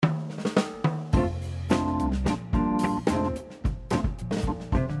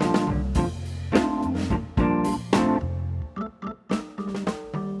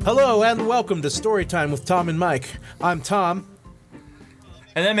Hello and welcome to Storytime with Tom and Mike. I'm Tom.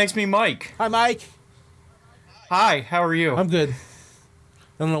 And that makes me Mike. Hi, Mike. Hi, how are you? I'm good. I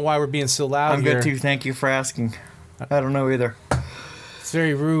don't know why we're being so loud I'm here. good too, thank you for asking. I don't know either. It's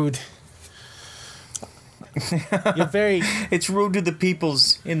very rude. You're very... It's rude to the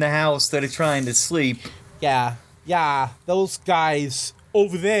peoples in the house that are trying to sleep. Yeah, those guys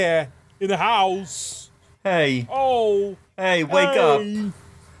over there in the house. Hey. Oh. Hey, wake up.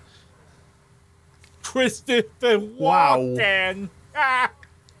 Christopher Walken.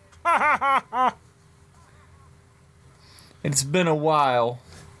 Wow. It's been a while.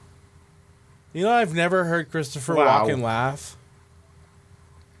 You know, I've never heard Christopher Wow. Walken laugh.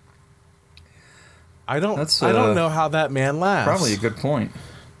 I don't That's, know how that man laughs. Probably a good point.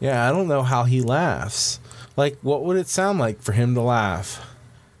 Yeah, I don't know how he laughs. Like, what would it sound like for him to laugh?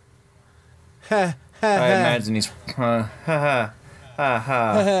 Ha, ha, I ha. imagine he's ha ha ha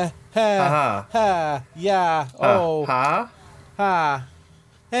ha Ha, ha, yeah, oh, ha. ha.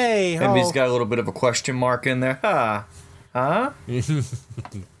 Hey, Maybe oh. he's got a little bit of a question mark in there. Ha. Huh?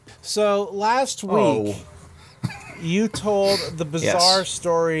 So, last week, Oh. you told the bizarre Yes.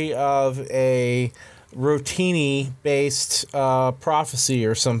 story of a Rotini-based prophecy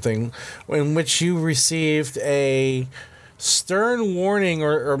or something in which you received a stern warning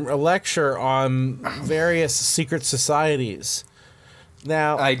or a lecture on various secret societies.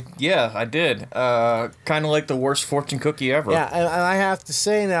 Now, I did. Kind of like the worst fortune cookie ever. yeah, and I have to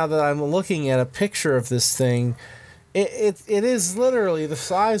say now that I'm looking at a picture of this thing, it is literally the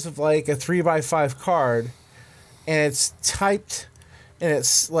size of like a 3x5 card, and it's typed, and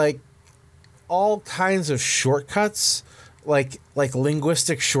it's like all kinds of shortcuts, like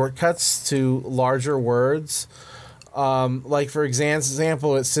linguistic shortcuts to larger words. Like for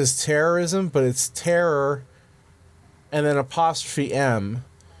example, it says terrorism, but it's terror, and then apostrophe M.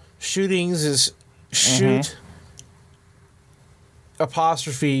 Shootings is shoot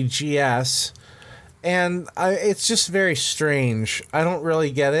apostrophe GS, and it's just very strange. I don't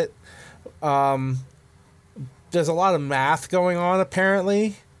really get it. There's a lot of math going on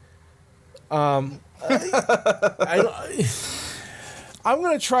apparently. I'm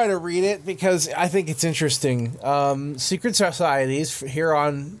going to try to read it because I think it's interesting. Secret societies, here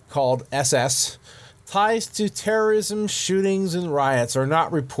on called SS, ties to terrorism, shootings, and riots are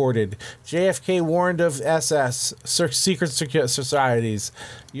not reported. JFK warned of SS, secret societies.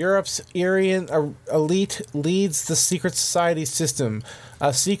 Europe's Aryan elite leads the secret society system.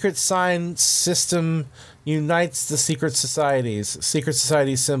 A secret sign system unites the secret societies. Secret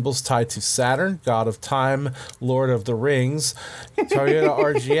society symbols tied to Saturn, god of time, lord of the rings, Toyota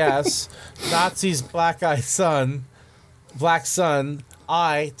RGS, Nazis Black Sun,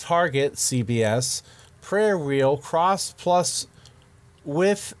 I, Target, CBS, Prayer Wheel, Cross Plus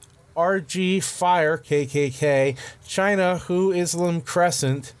with RG Fire, KKK, China, Who Islam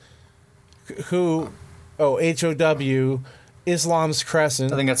Crescent, HOW, Islam's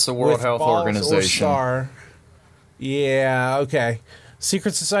Crescent. I think that's the World with Health balls or Organization. star. Yeah, okay.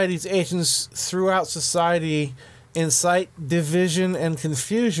 Secret societies agents throughout society incite division and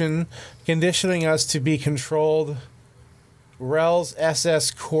confusion, conditioning us to be controlled. Rel's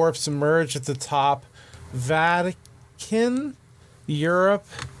SS Corps emerge at the top. Vatican, Europe,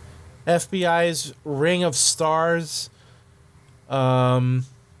 FBI's Ring of Stars, Mafia's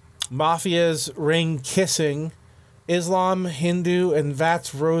Ring Kissing, Islam, Hindu, and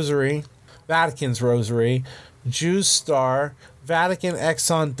Vatican's Rosary, Jews Star, Vatican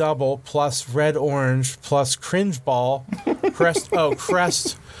Exxon Double plus Red Orange plus Cringe Ball, Crest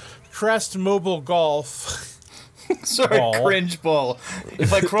Mobile Golf. Sorry, Ball. cringe ball.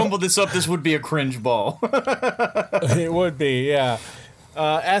 If I crumbled this up, this would be a cringe ball. It would be, yeah.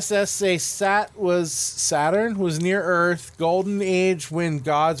 SSA Saturn was near Earth. Golden Age when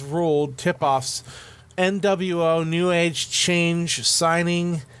gods ruled. Tip-offs. NWO New Age change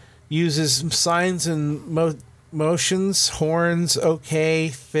signing uses signs and motions. Horns. Okay.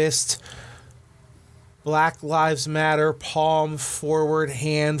 Fist. Black Lives Matter. Palm forward.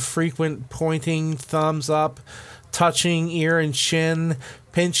 Hand. Frequent pointing. Thumbs up. Touching ear and chin.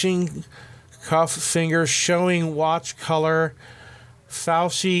 Pinching cuff fingers. Showing watch color.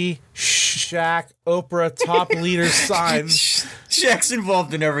 Fauci, Shaq, Oprah, top leader signs. Shaq's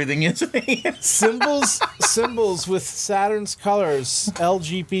involved in everything, isn't he? Symbols with Saturn's colors.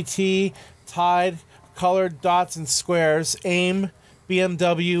 LGBT, Tide, colored dots and squares. AIM,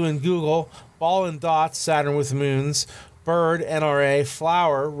 BMW and Google. Ball and dots, Saturn with moons. Bird, NRA.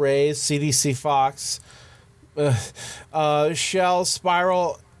 Flower, Rays, CDC Fox. Shell,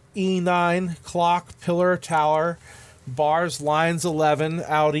 Spiral, E9. Clock, Pillar, Tower. Bars, Lines 11,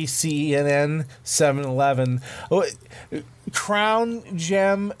 Audi, CNN, 7-Eleven. Oh, Crown,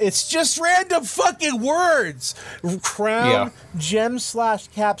 Gem. It's just random fucking words. Crown, Gem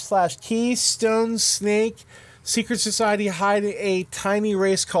 / Cap / Key, Stone, Snake. Secret Society hide a tiny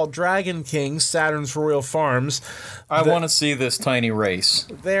race called Dragon Kings, Saturn's royal farms. I want to see this tiny race.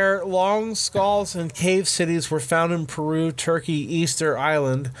 Their long skulls and cave cities were found in Peru, Turkey, Easter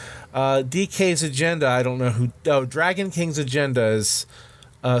Island. DK's agenda, I don't know who... Oh, Dragon King's agenda is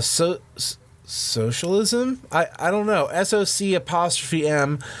socialism? I don't know.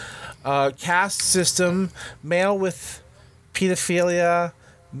 SOC''M. Caste system, male with pedophilia...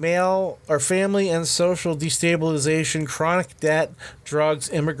 Male or family and social destabilization, chronic debt, drugs,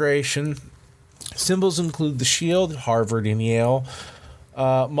 immigration. Symbols include the shield, Harvard and Yale,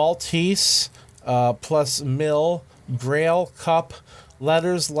 Maltese, plus mill, Grail, cup,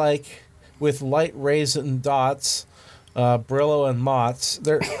 letters like with light rays and dots, Brillo and Mott's.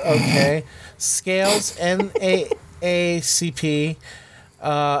 They're okay. Scales, NAACP,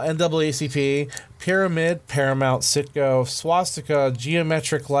 NAACP. Pyramid, Paramount, Citgo, swastika,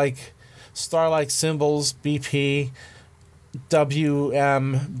 geometric like star-like symbols, BP,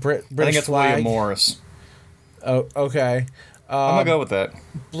 WM, British I think it's flag. William Morris. Oh, okay. I'm gonna go with that.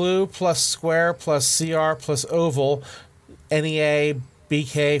 Blue plus square plus CR plus oval, NEA,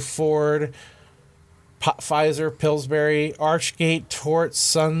 BK, Ford, Pfizer, Pillsbury, Archgate, Torch,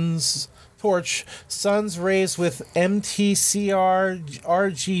 Suns raised with MTCR,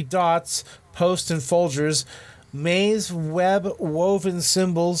 RG dots, post and Folgers, maze web woven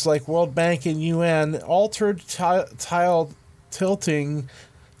symbols like World Bank and UN, altered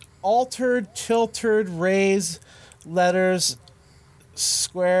tilted rays, letters,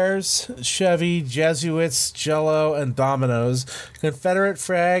 squares, Chevy, Jesuits, Jello, and Dominoes, Confederate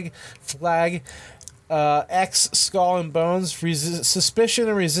flag, X, skull and bones, suspicion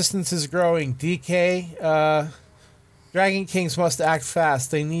and resistance is growing, DK, Dragon Kings must act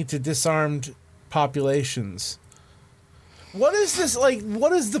fast. They need to disarm populations. What is this like?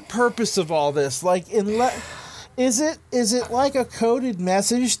 What is the purpose of all this? Like, is it like a coded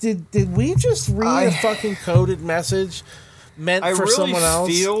message? Did we just read a fucking coded message meant for someone else?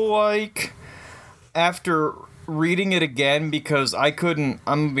 I really feel like after reading it again, because I couldn't,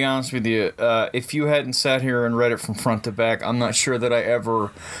 I'm gonna be honest with you, if you hadn't sat here and read it from front to back, I'm not sure that I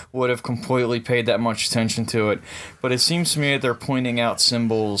ever would have completely paid that much attention to it. But it seems to me that they're pointing out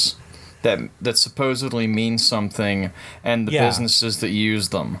symbols that supposedly mean something and the businesses that use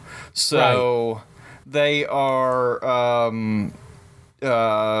them. So they are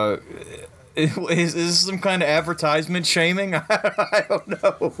is this some kind of advertisement shaming? I don't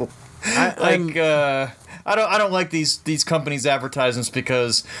know. I don't like these companies' advertisements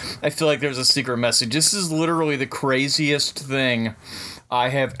because I feel like there's a secret message. This is literally the craziest thing I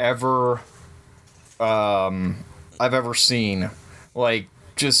have ever seen. Like,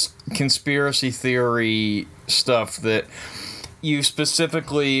 just conspiracy theory stuff that you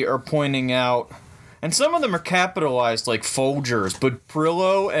specifically are pointing out. And some of them are capitalized like Folgers, but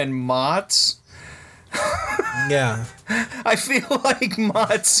Brillo and Mott's? Yeah. I feel like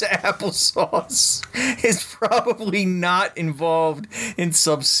Mott's applesauce is probably not involved in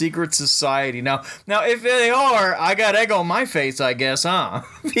some secret society. Now, if they are, I got egg on my face, I guess, huh?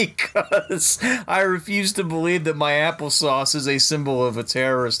 Because I refuse to believe that my applesauce is a symbol of a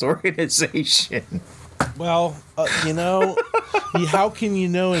terrorist organization. Well, how can you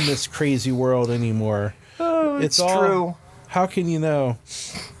know in this crazy world anymore? Oh, it's true. How can you know?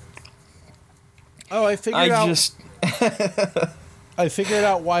 Oh, I figured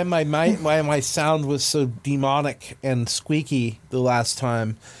out why my sound was so demonic and squeaky the last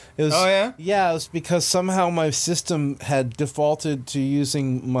time. It was, it was because somehow my system had defaulted to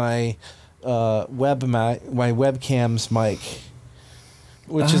using my webcam's mic,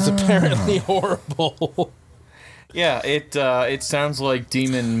 which is apparently horrible. Yeah, it sounds like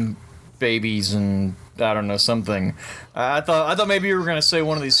demon babies and I don't know, something. I thought maybe you were gonna say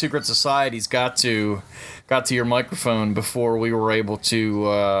one of these secret societies got to your microphone before we were able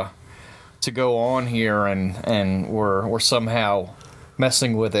to go on here and we're somehow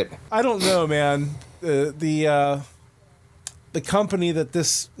messing with it. I don't know, man. The company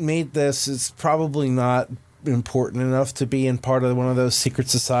that made this is probably not important enough to be in part of one of those secret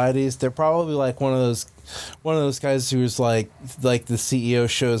societies. They're probably like one of those guys who's like the CEO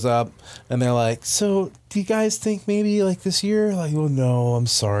shows up and they're like, so do you guys think maybe like this year? Like, well, no, I'm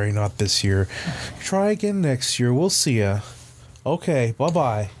sorry, not this year. Try again next year. We'll see ya. Okay,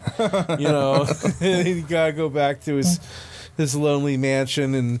 bye-bye. And he gotta go back to his lonely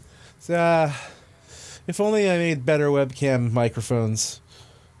mansion and If only I made better webcam microphones.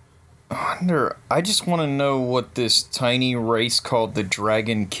 I just want to know what this tiny race called the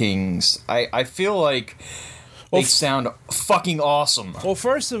Dragon Kings. I feel like they sound fucking awesome. Well,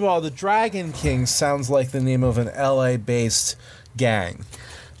 first of all, the Dragon King sounds like the name of an LA-based gang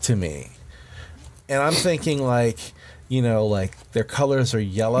to me. And I'm thinking like, you know, like their colors are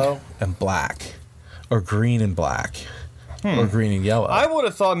yellow and black, or green and black, or green and yellow. I would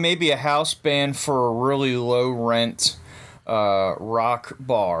have thought maybe a house band for a really low rent rock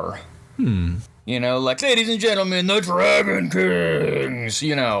bar. You know, like, ladies and gentlemen, the Dragon Kings,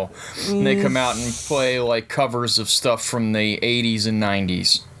 you know. And they come out and play, like, covers of stuff from the 80s and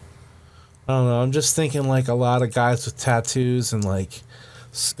 90s. I don't know. I'm just thinking, like, a lot of guys with tattoos and, like,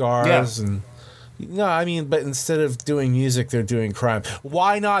 scars. Yeah. And no, I mean, but instead of doing music, they're doing crime.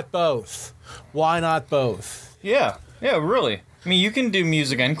 Why not both? Why not both? Yeah, really. I mean, you can do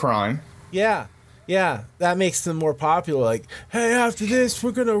music and crime. Yeah. Yeah, that makes them more popular. Like, hey, after this,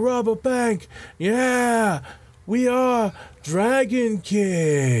 we're going to rob a bank. Yeah, we are Dragon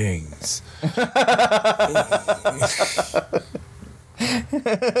Kings. Come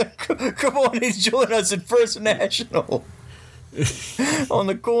on and join us at First National. On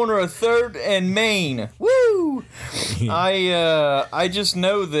the corner of 3rd and Main. Woo! I just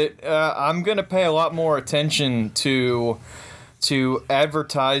know that I'm going to pay a lot more attention to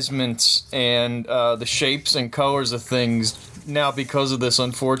advertisements and the shapes and colors of things now because of this.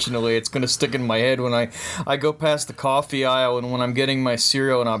 Unfortunately, it's going to stick in my head when I go past the coffee aisle and when I'm getting my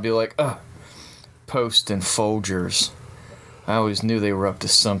cereal, and I'll be like, Post and Folgers. I always knew they were up to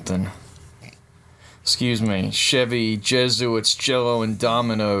something. Excuse me, Chevy, Jesuits, Jell-O, and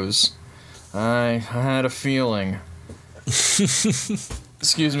Domino's. I had a feeling.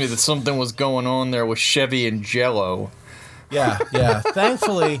 Excuse me, that something was going on there with Chevy and Jell-O. Yeah.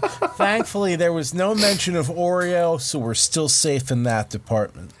 Thankfully, there was no mention of Oreo, so we're still safe in that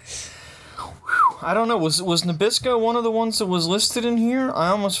department. I don't know. Was Nabisco one of the ones that was listed in here? I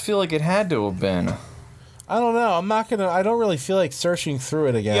almost feel like it had to have been. I don't know. I don't really feel like searching through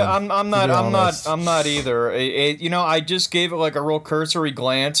it again. Yeah, I'm not either. I just gave it like a real cursory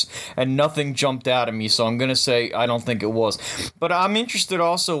glance, and nothing jumped out at me. So I'm gonna say I don't think it was. But I'm interested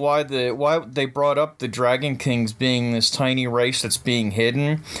also why they brought up the Dragon Kings being this tiny race that's being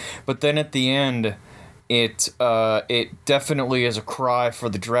hidden, but then at the end, it definitely is a cry for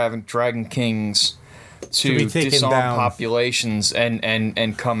the Dragon Kings to disarm down populations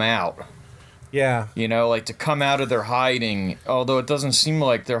and come out. Yeah. You know, like to come out of their hiding, although it doesn't seem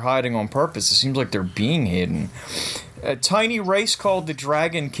like they're hiding on purpose. It seems like they're being hidden. A tiny race called the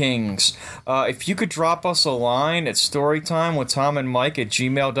Dragon Kings. If you could drop us a line at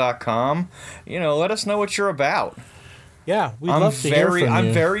storytimewithtomandmike@gmail.com, let us know what you're about. Yeah, we'd love to hear from you.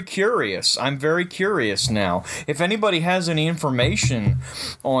 I'm very curious. I'm very curious now. If anybody has any information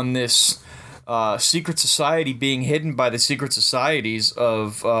on this secret society being hidden by the secret societies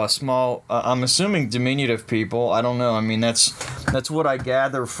of small, I'm assuming diminutive people. I don't know. I mean, that's what I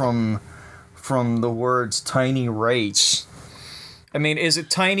gather from the words tiny race. I mean, is it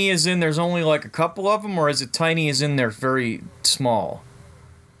tiny as in there's only like a couple of them, or is it tiny as in they're very small?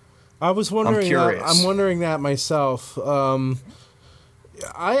 I was wondering. I'm curious. I'm wondering that myself.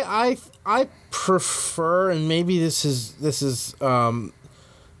 I prefer, and maybe this is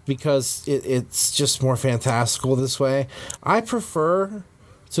because it's just more fantastical this way. I prefer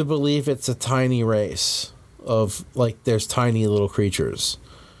to believe it's a tiny race of, like, there's tiny little creatures.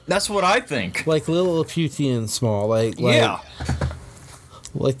 That's what I think. Like little Lilliputian small, like yeah.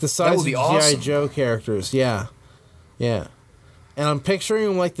 Like the size of awesome. G.I. Joe characters, yeah. And I'm picturing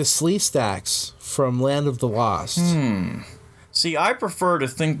them like the Sleestaks from Land of the Lost. See, I prefer to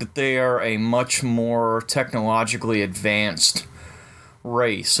think that they are a much more technologically advanced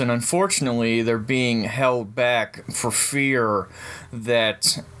race, and unfortunately they're being held back for fear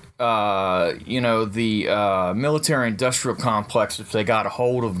that the military-industrial complex, if they got a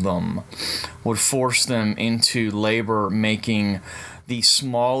hold of them, would force them into labor making the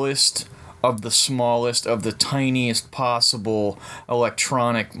smallest of the tiniest possible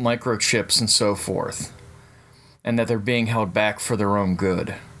electronic microchips and so forth, and that they're being held back for their own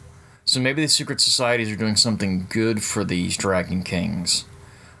good. So maybe the secret societies are doing something good for these Dragon Kings.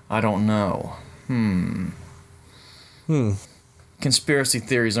 I don't know. Conspiracy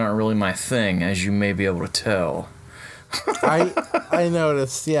theories aren't really my thing, as you may be able to tell. I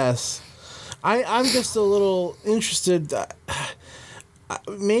noticed, yes. I'm just a little interested.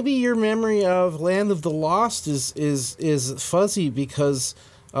 Maybe your memory of Land of the Lost is fuzzy, because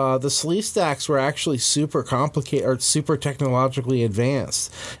The sleeve stacks were actually super complicated or super technologically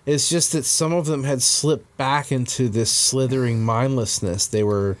advanced. It's just that some of them had slipped back into this slithering mindlessness. They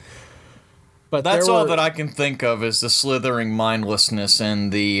were, but That's all that I can think of is the slithering mindlessness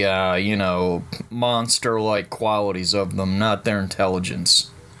and the monster-like qualities of them, not their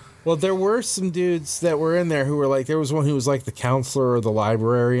intelligence. Well, there were some dudes that were in there who were like, there was one who was like the counselor or the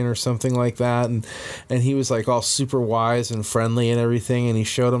librarian or something like that, and he was like all super wise and friendly and everything, and he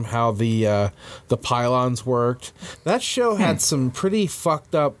showed them how the pylons worked. That show had some pretty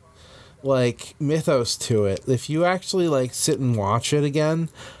fucked up like mythos to it. If you actually like sit and watch it again,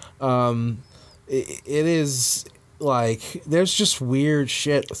 it is like there's just weird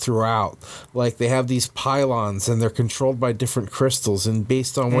shit throughout. Like they have these pylons and they're controlled by different crystals, and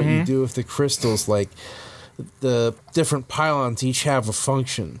based on what you do with the crystals, like the different pylons each have a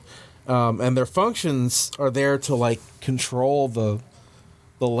function, and their functions are there to like control the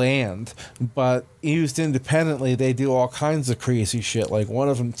land, but used independently they do all kinds of crazy shit. Like one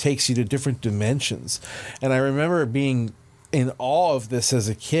of them takes you to different dimensions, and I remember being in awe of this as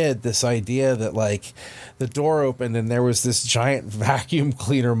a kid, this idea that like the door opened and there was this giant vacuum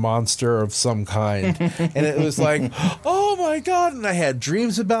cleaner monster of some kind, and it was like, oh my god. And I had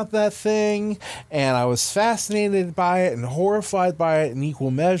dreams about that thing, and I was fascinated by it and horrified by it in equal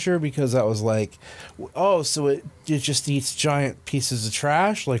measure, because I was like, oh, so it just eats giant pieces of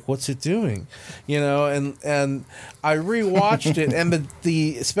trash, like what's it doing, and I rewatched it, and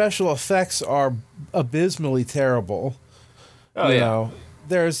the special effects are abysmally terrible. Oh, you yeah. know,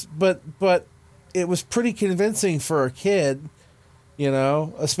 but it was pretty convincing for a kid,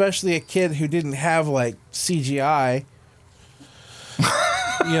 especially a kid who didn't have like CGI,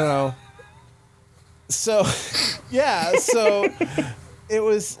 So, yeah, so it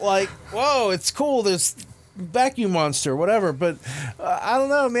was like, whoa, it's cool. There's vacuum monster, whatever. But I don't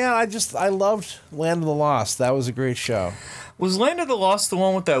know, man. I loved Land of the Lost. That was a great show. Was Land of the Lost the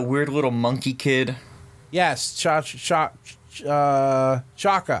one with that weird little monkey kid? Yes, Chaka. Shaka.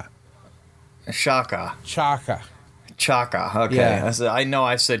 Chaka. Okay. Yeah. I know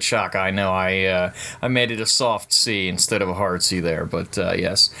I said Shaka. I know I made it a soft C instead of a hard C there. But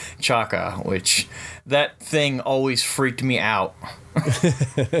yes, Chaka, which that thing always freaked me out.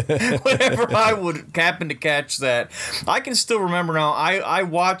 Whenever I would happen to catch that. I can still remember now. I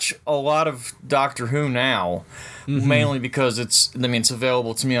watch a lot of Doctor Who now. Mm-hmm. Mainly because it's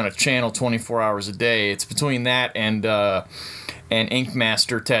available to me on a channel 24 hours a day. It's between that and Ink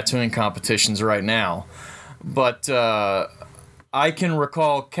Master tattooing competitions right now. But I can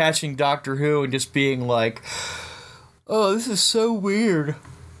recall catching Doctor Who and just being like, oh, this is so weird.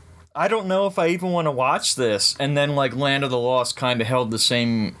 I don't know if I even want to watch this. And then like Land of the Lost kind of held the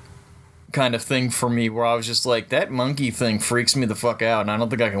same kind of thing for me, where I was just like, that monkey thing freaks me the fuck out, and I don't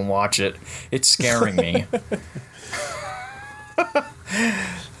think I can watch it. It's scaring me.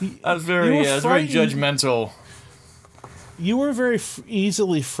 I was very judgmental. You were very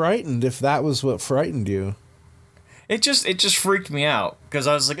easily frightened, if that was what frightened you. It just freaked me out, because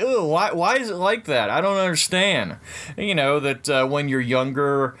I was like, oh, why is it like that? I don't understand. That when you're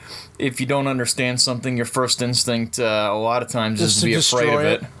younger, if you don't understand something, your first instinct a lot of times is to be afraid of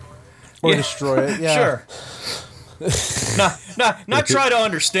it. Or destroy it, yeah. Sure. not try to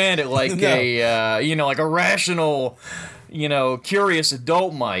understand it like like a rational, curious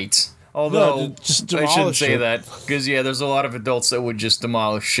adult might. Although I shouldn't say that, because there's a lot of adults that would just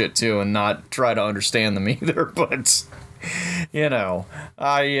demolish shit too and not try to understand them either. But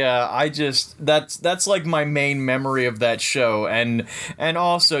I just that's like my main memory of that show, and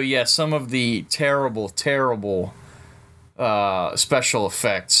also some of the terrible special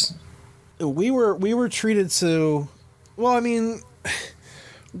effects. We were treated to, well, I mean,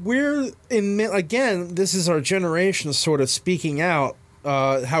 we're again, this is our generation sort of speaking out,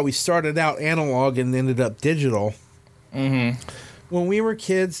 how we started out analog and ended up digital. Mm-hmm. When we were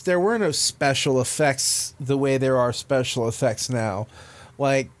kids, there were no special effects the way there are special effects now.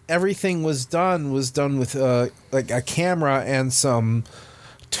 Like, everything was done with like a camera and some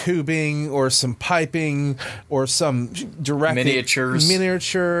tubing or some piping or some direct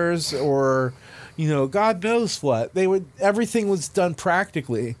miniatures or God knows what. Everything was done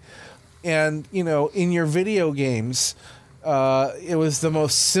practically. And in your video games, it was the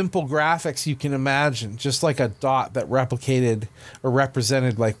most simple graphics you can imagine, just like a dot that replicated or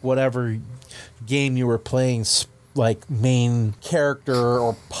represented like whatever game you were playing, like main character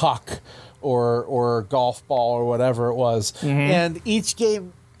or puck or golf ball or whatever it was. Mm-hmm. And each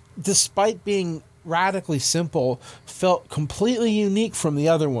game, despite being radically simple, felt completely unique from the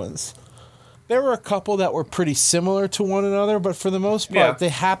other ones. There were a couple that were pretty similar to one another, but for the most part, they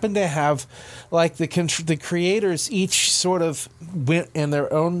happened to have, like, the creators each sort of went in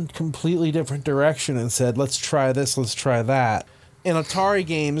their own completely different direction and said, let's try this, let's try that. And Atari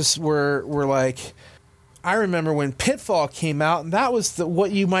games were like, I remember when Pitfall came out, and that was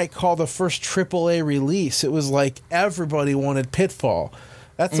what you might call the first AAA release. It was like everybody wanted Pitfall.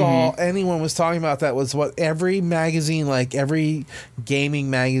 That's all anyone was talking about. That was what every magazine, like every gaming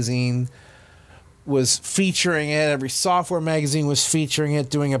magazine, was featuring it. Every software magazine was featuring it,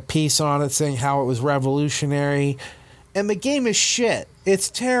 doing a piece on it, saying how it was revolutionary. And the game is shit. It's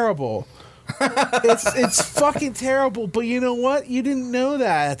terrible. It's fucking terrible. But you know what? You didn't know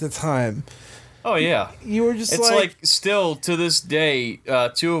that at the time. Oh, yeah. You were just it's like still, to this day,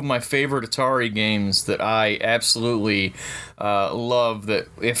 two of my favorite Atari games that I absolutely love, that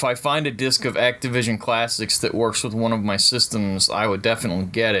if I find a disc of Activision Classics that works with one of my systems, I would definitely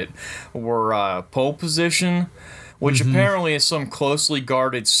get it, were Pole Position, which apparently is some closely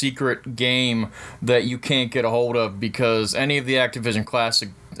guarded secret game that you can't get a hold of, because any of the Activision Classic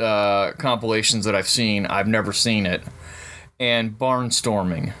compilations that I've seen, I've never seen it, and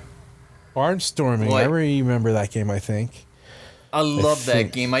Barnstorming. Barnstorming. I remember that game, I think. I love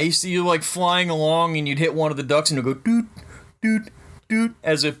that game. I used to, you like flying along and you'd hit one of the ducks and it'd go doot, doot, doot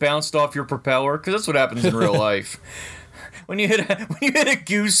as it bounced off your propeller, because that's what happens in real life. When you hit a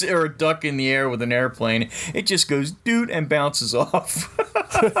goose or a duck in the air with an airplane, it just goes doot and bounces off.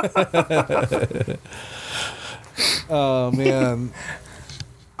 Oh, man.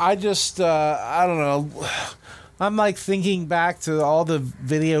 I just, I don't know. I'm like thinking back to all the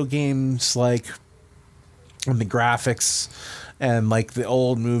video games, like, and the graphics, and like the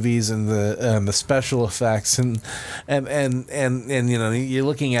old movies and the special effects, and you know, you're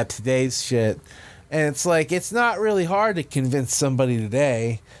looking at today's shit, and it's like, it's not really hard to convince somebody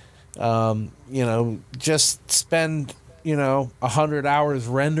today. You know, just spend, you know, 100 hours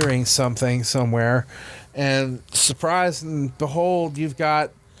rendering something somewhere, and surprise and behold, you've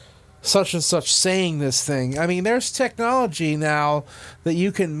got such and such saying this thing. I mean, there's technology now that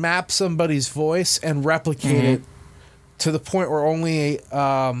you can map somebody's voice and replicate it to the point where only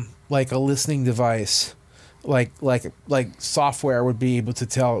like a listening device, like software, would be able to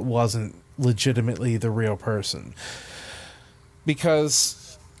tell it wasn't legitimately the real person,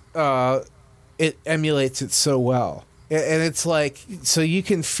 because it emulates it so well. And it's like, so you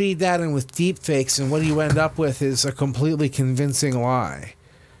can feed that in with deep fakes, and what you end up with is a completely convincing lie.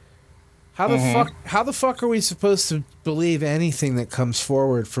 How the fuck are we supposed to believe anything that comes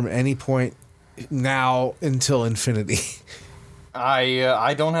forward from any point now until infinity?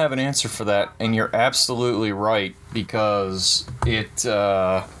 I don't have an answer for that, and you're absolutely right, because it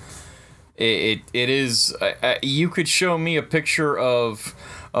is. You could show me a picture of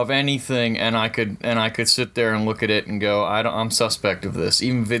anything, and I could sit there and look at it and go, I'm suspect of this.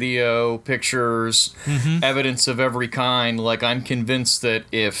 Even video, pictures, evidence of every kind. Like, I'm convinced that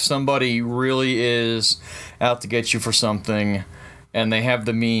if somebody really is out to get you for something, and they have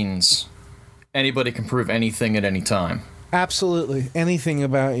the means, anybody can prove anything at any time. Absolutely, anything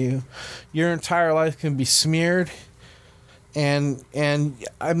about you. Your entire life can be smeared. And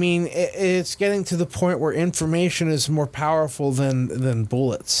I mean, it's getting to the point where information is more powerful than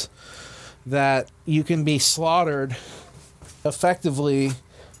bullets. That you can be slaughtered effectively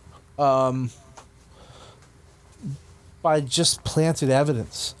by just planted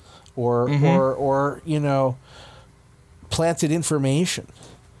evidence or you know, planted information.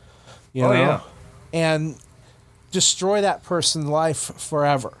 You know? Yeah. And destroy that person's life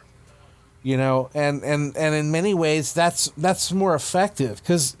forever. You know, and in many ways that's more effective,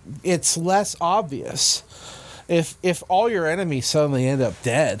 because it's less obvious. If all your enemies suddenly end up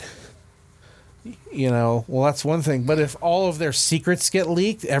dead, you know, well, that's one thing. But if all of their secrets get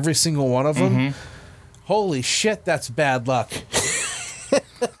leaked, every single one of them, holy shit, that's bad luck.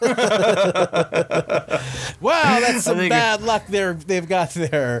 Wow, that's some bad luck they've got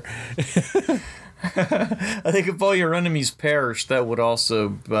there. I think if all your enemies perished, that would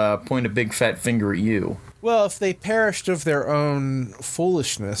also point a big fat finger at you. Well, if they perished of their own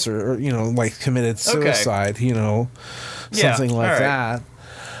foolishness, or you know, like committed suicide, you know, something like that.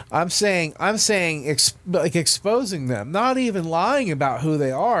 I'm saying, like exposing them, not even lying about who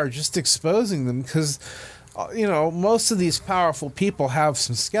they are, just exposing them, because you know, most of these powerful people have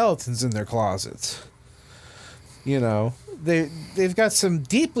some skeletons in their closets. You know, they've got some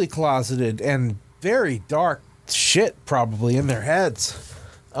deeply closeted and very dark shit probably in their heads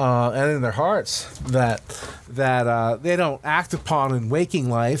and in their hearts that they don't act upon in waking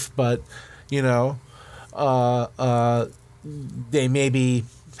life, but you know, they maybe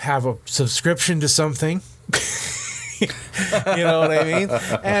have a subscription to something. You know what I mean?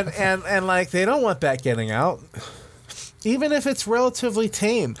 And like they don't want that getting out, even if it's relatively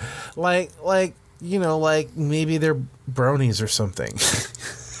tame. Like you know, like maybe they're bronies or something.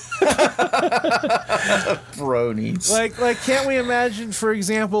 Bronies. Like can't we imagine, for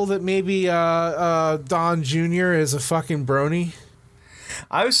example, that maybe Don Jr. is a fucking brony?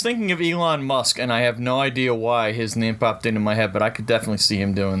 I was thinking of Elon Musk, and I have no idea why his name popped into my head, but I could definitely see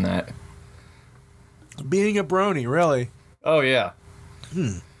him doing that. Being a brony, really? Oh, yeah.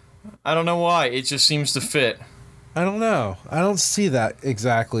 I don't know why. It just seems to fit. I don't know. I don't see that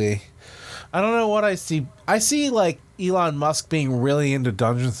exactly. I don't know what I see. I see, like, Elon Musk being really into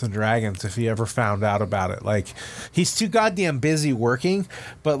Dungeons and Dragons if he ever found out about it. Like, he's too goddamn busy working,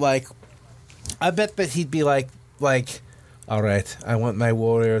 but, like, I bet that he'd be like, all right, I want my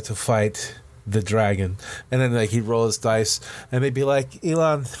warrior to fight the dragon. And then, like, he'd roll his dice, and they'd be like,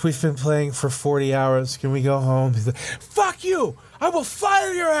 Elon, we've been playing for 40 hours. Can we go home? He's like, fuck you! I will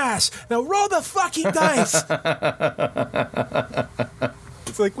fire your ass! Now roll the fucking dice!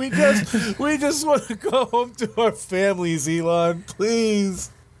 It's like, we just want to go home to our families, Elon.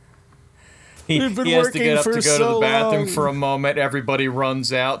 Please. He has to get up to go to the bathroom for a moment. Everybody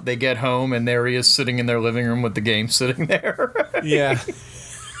runs out. They get home, and there he is sitting in their living room with the game sitting there. Yeah.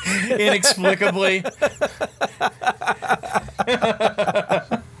 Inexplicably.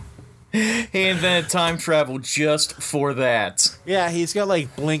 He invented time travel just for that. Yeah, he's got,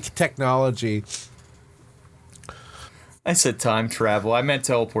 like, blink technology. I said time travel. I meant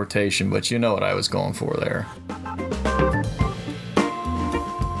teleportation, but you know what I was going for there.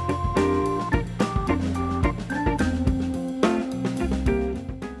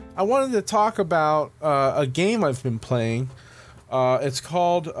 I wanted to talk about a game I've been playing. It's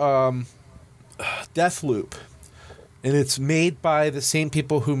called Deathloop, and it's made by the same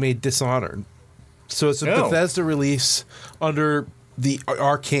people who made Dishonored. So it's a Bethesda release under the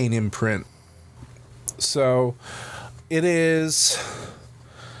Arcane imprint. So it is.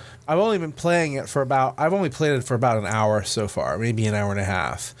 I've only played it for about an hour so far, maybe an hour and a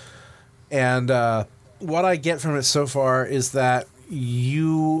half. And what I get from it so far is that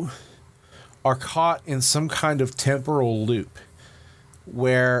you are caught in some kind of temporal loop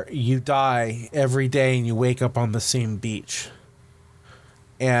where you die every day and you wake up on the same beach.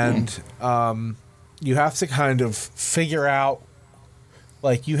 And you have to kind of figure out,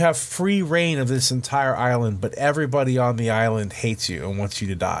 like, you have free reign of this entire island, but everybody on the island hates you and wants you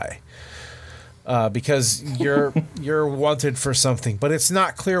to die. Because you're wanted for something, but it's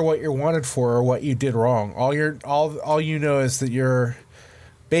not clear what you're wanted for or what you did wrong. All you know is that you're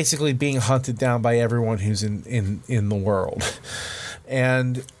basically being hunted down by everyone who's in the world,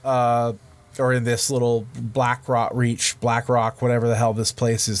 and or in this little Blackrock, whatever the hell this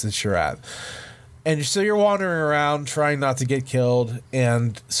place is that you're at. And so you're wandering around trying not to get killed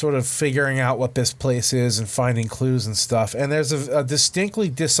and sort of figuring out what this place is and finding clues and stuff. And there's a distinctly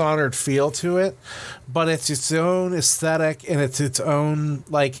Dishonored feel to it, but it's its own aesthetic and it's its own,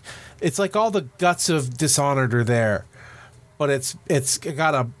 like, it's like all the guts of Dishonored are there. But it's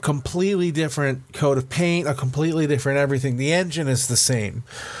got a completely different coat of paint, a completely different everything. The engine is the same.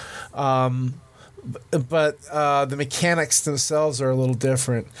 But the mechanics themselves are a little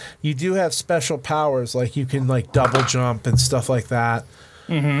different. You do have special powers, like you can, like, double jump and stuff like that.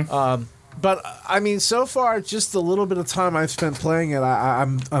 Mm-hmm. But I mean, so far, just a little bit of time I've spent playing it,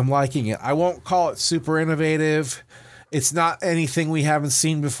 I'm liking it. I won't call it super innovative. It's not anything we haven't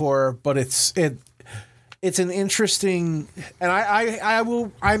seen before, but it's an interesting, and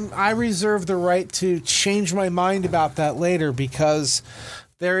I reserve the right to change my mind about that later, because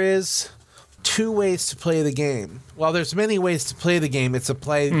there is two ways to play the game. Well, there's many ways to play the game. It's a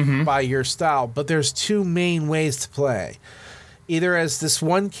play by your style, but there's two main ways to play. Either as this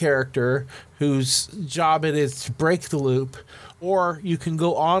one character whose job it is to break the loop, or you can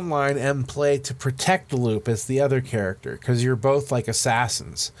go online and play to protect the loop as the other character, because you're both like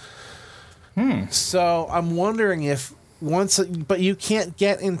assassins. So I'm wondering if but you can't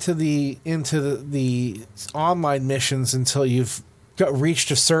get into the online missions until you've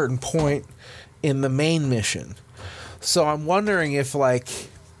reached a certain point in the main mission. So I'm wondering if, like,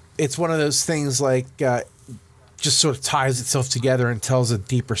 it's one of those things, like, just sort of ties itself together and tells a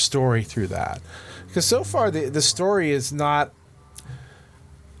deeper story through that. Because so far the story is not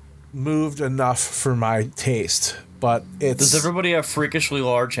moved enough for my taste. But does everybody have freakishly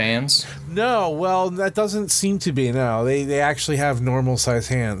large hands? No, well, that doesn't seem to be. No, they actually have normal size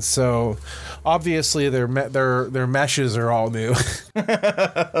hands. So obviously their meshes are all new.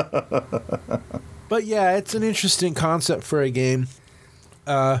 But yeah, it's an interesting concept for a game.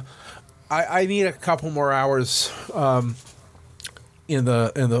 I need a couple more hours in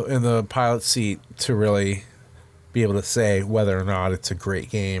the pilot seat to really be able to say whether or not it's a great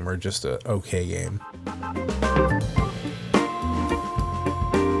game or just a okay game.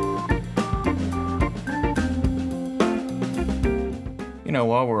 You know,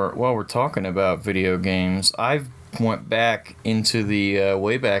 while we're talking about video games, I've went back into the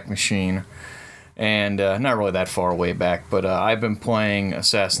Wayback Machine, and not really that far way back, but I've been playing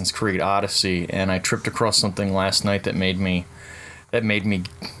Assassin's Creed Odyssey, and I tripped across something last night that made me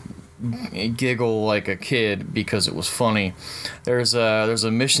giggle like a kid because it was funny. There's a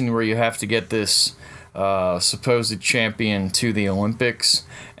mission where you have to get this supposed champion to the Olympics,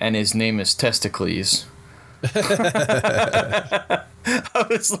 and his name is Testicles. I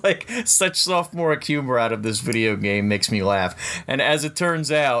was like, such sophomoric humor out of this video game makes me laugh. And as it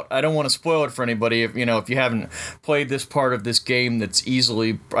turns out, I don't want to spoil it for anybody if you haven't played this part of this game that's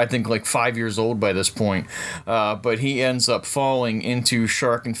easily, I think, like 5 years old by this point. But he ends up falling into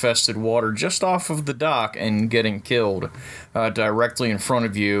shark-infested water just off of the dock and getting killed directly in front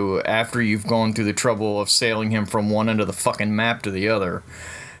of you after you've gone through the trouble of sailing him from one end of the fucking map to the other.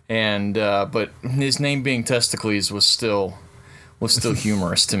 And but his name being Testicles was still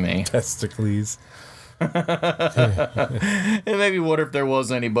humorous to me. Testicles. And maybe what if there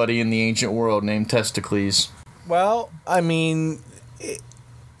was anybody in the ancient world named Testicles? Well, I mean,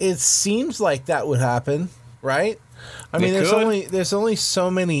 it seems like that would happen, right? I mean, there's only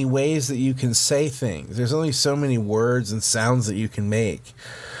so many ways that you can say things. There's only so many words and sounds that you can make.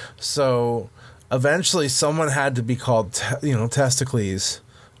 So eventually, someone had to be called, Testicles,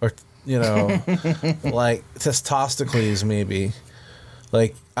 or like Testostocles, maybe.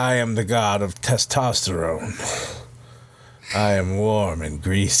 Like, I am the god of testosterone. I am warm and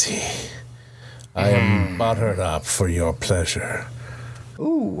greasy. I am buttered up for your pleasure.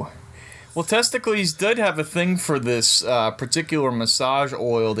 Ooh. Well, Testicles did have a thing for this particular massage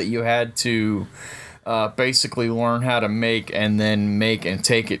oil that you had to basically learn how to make and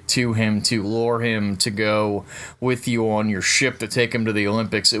take it to him to lure him to go with you on your ship to take him to the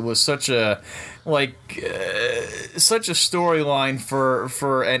Olympics. It was such a storyline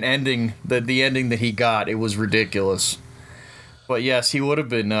for an ending, the ending that he got. It was ridiculous. But yes, he would have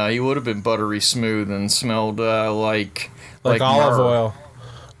been buttery smooth and smelled like olive myrrh. oil.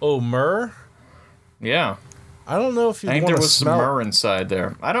 Oh, myrrh? Yeah. I don't know if you I think want there to was some myrrh inside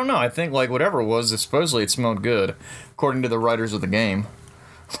there. I don't know. I think whatever it was, supposedly it smelled good, according to the writers of the game.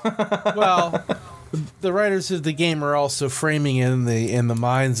 Well, the writers of the game are also framing it in the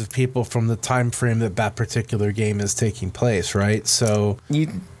minds of people from the time frame that particular game is taking place, right? So you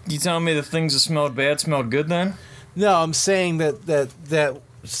telling me the things that smelled bad smelled good then? No, I'm saying that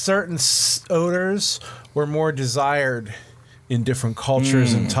certain odors were more desired in different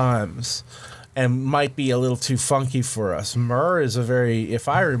cultures and times, and might be a little too funky for us. Myrrh is if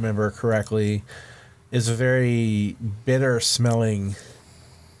I remember correctly, is a very bitter smelling,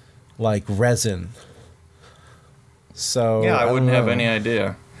 like resin. So yeah, I wouldn't have any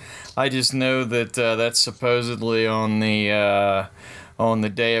idea. I just know that that's supposedly on the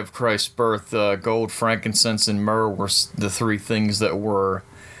day of Christ's birth, gold, frankincense, and myrrh were the three things that were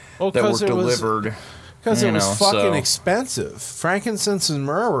delivered. Because it was fucking expensive. Frankincense and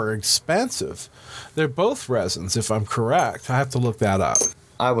myrrh were expensive. They're both resins, if I'm correct. I have to look that up.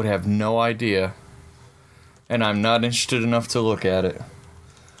 I would have no idea. And I'm not interested enough to look at it.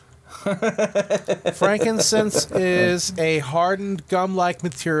 Frankincense is a hardened gum-like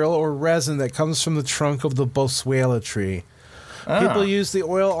material or resin that comes from the trunk of the boswellia tree. People use the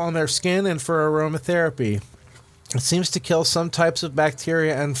oil on their skin and for aromatherapy. It seems to kill some types of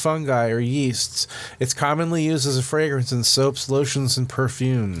bacteria and fungi or yeasts. It's commonly used as a fragrance in soaps, lotions, and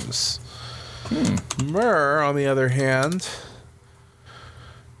perfumes. Myrrh, on the other hand,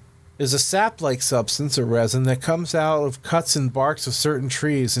 is a sap-like substance or resin that comes out of cuts and barks of certain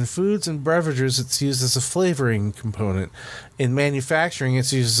trees. In foods and beverages, it's used as a flavoring component. In manufacturing,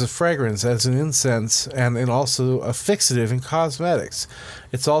 it's used as a fragrance, as an incense, and also a fixative in cosmetics.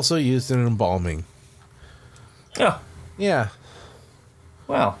 It's also used in embalming. Oh. Yeah.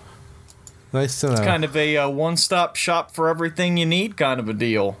 Wow. Nice to know. It's kind of a one-stop shop for everything you need kind of a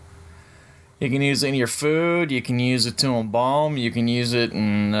deal. You can use it in your food, you can use it to embalm, you can use it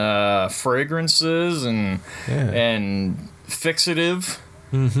in fragrances and fixative.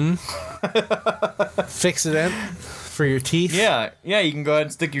 Mm-hmm. Fixident for your teeth. Yeah, you can go ahead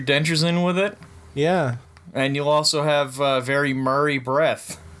and stick your dentures in with it. Yeah. And you'll also have very Murray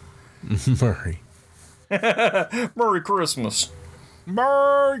breath. Murray. Merry Christmas.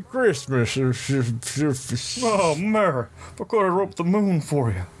 Merry Christmas. Oh, Mary, I gotta rope the moon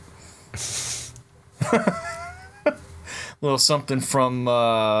for you. Little something from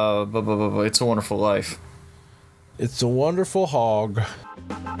It's a Wonderful Life. It's a wonderful hog.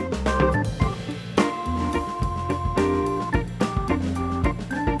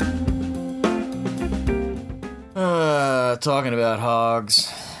 Talking about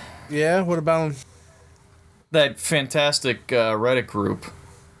hogs. Yeah, what about him? That fantastic Reddit group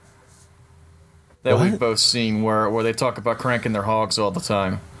that we've both seen where they talk about cranking their hogs all the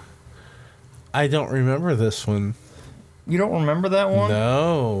time. I don't remember this one. You don't remember that one?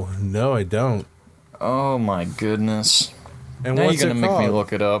 No, I don't. Oh my goodness. And now what's you're going to it make me called?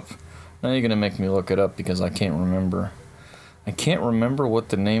 look it up. Now you're going to make me look it up because I can't remember. I can't remember what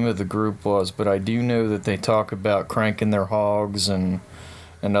the name of the group was, but I do know that they talk about cranking their hogs and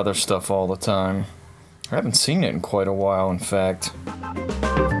other stuff all the time. I haven't seen it in quite a while, in fact.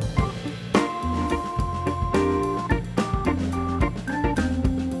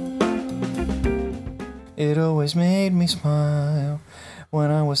 It always made me smile. When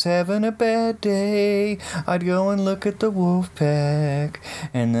I was having a bad day, I'd go and look at the wolf pack,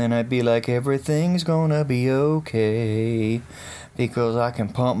 and then I'd be like, everything's gonna be okay, because I can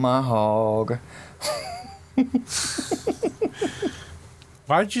pump my hog.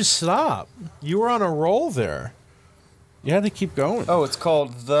 Why'd you stop? You were on a roll there. You had to keep going. Oh, it's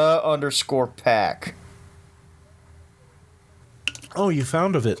called the_pack. Oh, you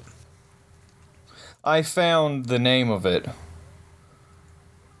found of it. I found the name of it.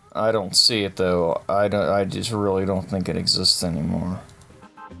 I don't see it though. I just really don't think it exists anymore.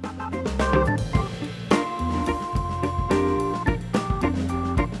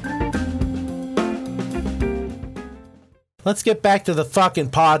 Let's get back to the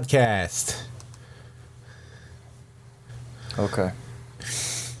fucking podcast. Okay.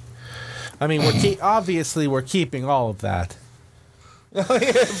 I mean, obviously we're keeping all of that. Oh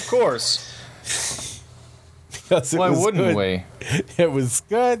yeah, of course. Why wouldn't we? It was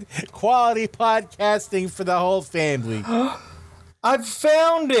good quality podcasting for the whole family. I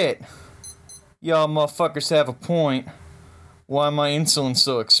found it! Y'all motherfuckers have a point. Why my insulin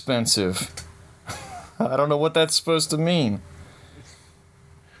so expensive? I don't know what that's supposed to mean.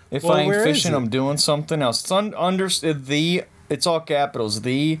 If I ain't fishing, I'm doing something else. It's all capitals,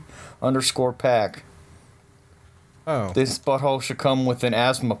 the_pack. Oh. This butthole should come with an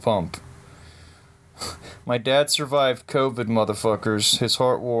asthma pump. My dad survived COVID, motherfuckers. His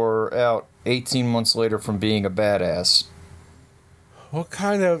heart wore out 18 months later from being a badass. What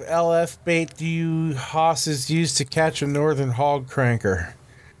kind of LF bait do you hosses use to catch a northern hog cranker?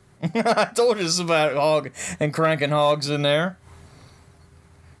 I told you this about hog and cranking hogs in there.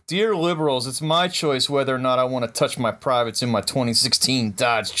 Dear liberals, it's my choice whether or not I want to touch my privates in my 2016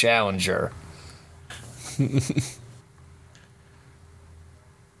 Dodge Challenger.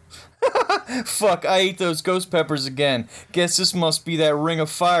 Fuck, I ate those ghost peppers again. Guess this must be that ring of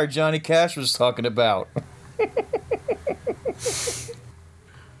fire Johnny Cash was talking about.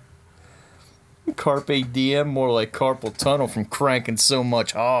 Carpe diem, more like carpal tunnel from cranking so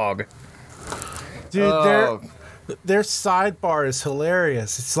much hog. Dude, their sidebar is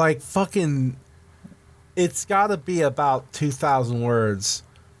hilarious. It's like fucking... It's gotta be about 2,000 words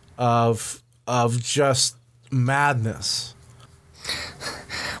of just madness.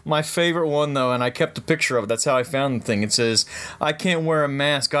 My favorite one, though, and I kept a picture of it. That's how I found the thing. It says, I can't wear a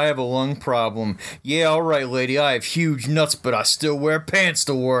mask. I have a lung problem. Yeah, all right, lady. I have huge nuts, but I still wear pants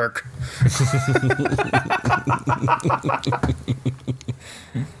to work.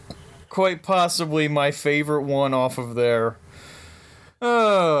 Quite possibly my favorite one off of there.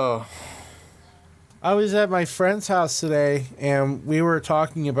 Oh. I was at my friend's house today, and we were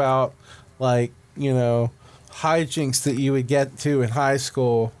talking about, like, you know, hijinks that you would get to in high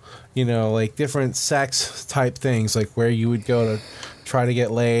school, you know, like different sex type things, like where you would go to try to get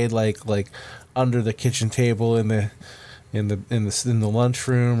laid, like under the kitchen table in the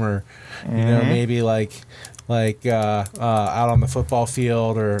lunchroom, or you know, maybe like out on the football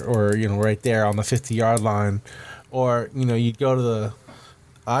field, or you know, right there on the 50-yard line, or you know, you'd go to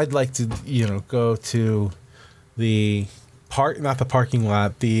I'd like to, you know, go to the not the parking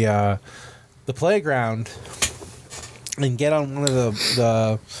lot, the playground, and get on one of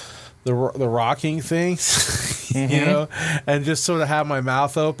the rocking things, you know, and just sort of have my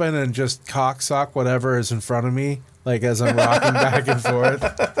mouth open and just cocksuck whatever is in front of me, like as I'm rocking back and forth.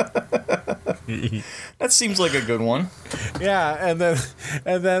 That seems like a good one. Yeah, and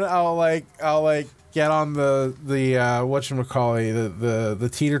then I'll get on the whatchamacallit, the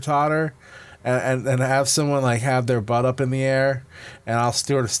teeter totter, and have someone like have their butt up in the air, and I'll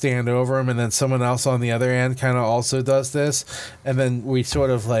sort of stand over them, and then someone else on the other end kind of also does this, and then we sort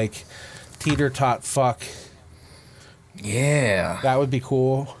of like teeter-tot fuck. Yeah. That would be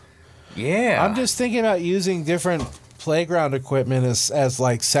cool. Yeah. I'm just thinking about using different playground equipment as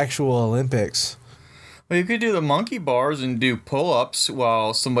like sexual Olympics. Well, you could do the monkey bars and do pull-ups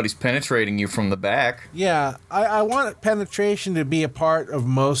while somebody's penetrating you from the back. Yeah, I want penetration to be a part of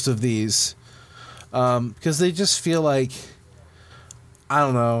most of these, because they just feel like, I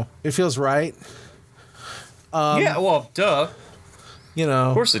don't know, it feels right. Yeah, well, duh. You know,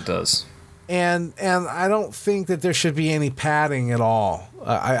 Of course it does. and I don't think that there should be any padding at all.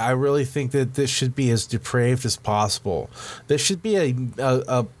 I really think that this should be as depraved as possible. There should be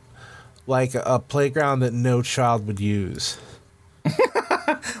a playground that no child would use.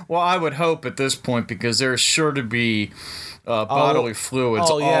 Well, I would hope at this point, because there's sure to be bodily fluids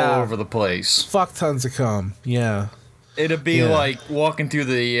all over the place. Fuck tons of cum. Yeah. It'd be like walking through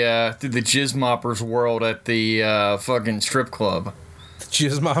the Jizz Moppers world at the fucking strip club.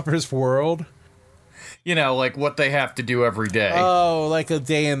 Jizz Moppers world? You know, like what they have to do every day. Oh, like a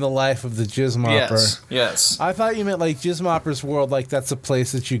day in the life of the Jizz Mopper. Yes. I thought you meant like Jizz Mopper's world, like that's a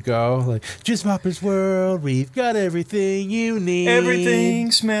place that you go. Like, Jizz Mopper's world, we've got everything you need.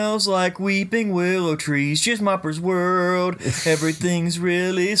 Everything smells like weeping willow trees. Jizz Mopper's world, everything's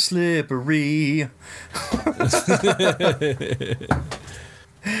really slippery.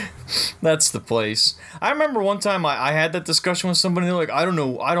 That's the place. I remember one time I had that discussion with somebody. They're like, I don't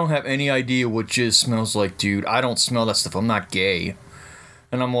know, I don't have any idea what jizz smells like, dude. I don't smell that stuff. I'm not gay.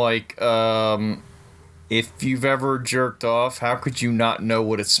 And I'm like, if you've ever jerked off, how could you not know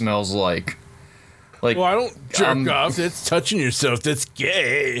what it smells like? Like, well, I don't jerk off. That's touching yourself. That's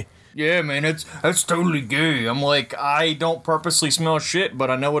gay. Yeah, man, that's totally gay. I'm like, I don't purposely smell shit, but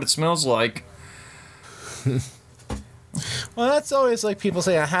I know what it smells like. Well, that's always like people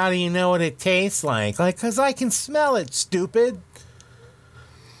say, how do you know what it tastes like? Like, because I can smell it, stupid.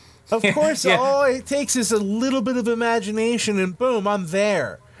 Of course, all it takes is a little bit of imagination and boom, I'm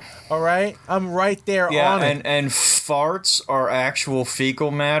there. All right? I'm right there on it. And farts are actual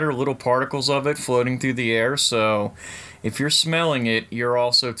fecal matter, little particles of it floating through the air, so if you're smelling it, you're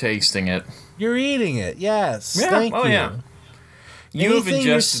also tasting it. You're eating it, yes. Yeah. Thank you. Yeah. You have Anything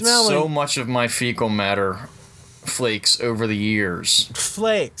ingested so much of my fecal matter flakes over the years.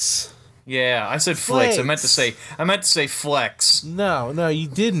 Flakes. Yeah, I said flakes. I meant to say flex. No, you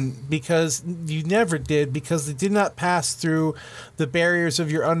didn't, because you never did, because they did not pass through the barriers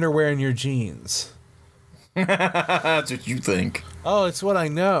of your underwear and your jeans. That's what you think. Oh, it's what I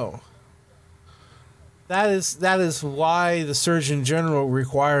know. That is why the Surgeon General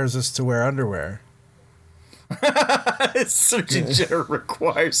requires us to wear underwear. Surgeon General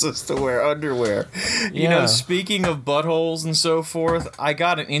requires us to wear underwear. You know, speaking of buttholes and so forth, I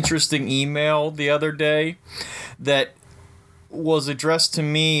got an interesting email the other day that was addressed to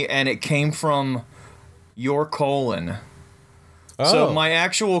me, and it came from your colon. Oh. So my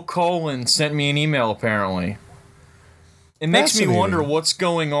actual colon sent me an email, apparently. It makes me wonder what's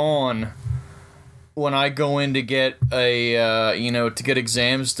going on when I go in to get to get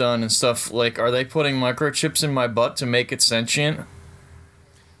exams done and stuff. Like, are they putting microchips in my butt to make it sentient?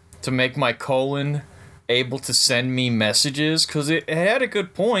 To make my colon able to send me messages? Because it had a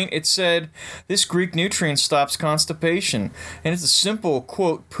good point. It said, this Greek nutrient stops constipation. And it's a simple,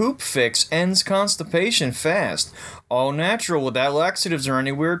 quote, poop fix ends constipation fast. All natural without laxatives or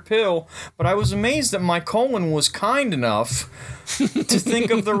any weird pill. But I was amazed that my colon was kind enough to think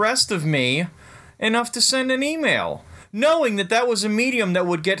of the rest of me enough to send an email, knowing that was a medium that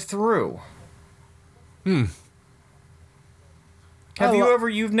would get through. You've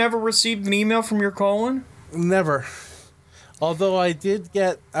never received an email from your colon? Never. Although I did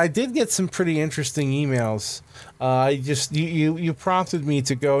get some pretty interesting emails. You prompted me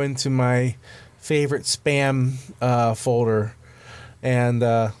to go into my favorite spam folder, and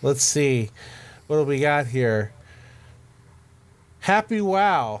let's see, what do we got here? Happy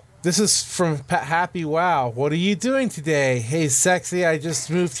Wow. This is from Happy Wow. What are you doing today? Hey, sexy, I just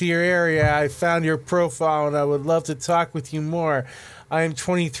moved to your area. I found your profile, and I would love to talk with you more. I am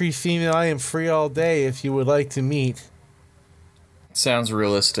 23 female. I am free all day if you would like to meet. Sounds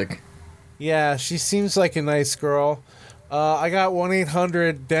realistic. Yeah, she seems like a nice girl. I got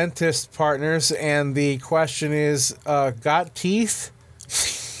 1-800 dentist partners, and the question is, got teeth?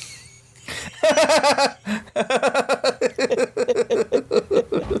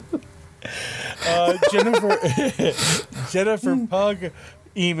 Jennifer Pug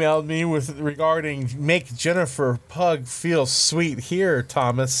emailed me regarding make Jennifer Pug feel sweet here,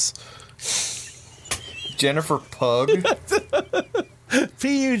 Thomas. Jennifer Pug?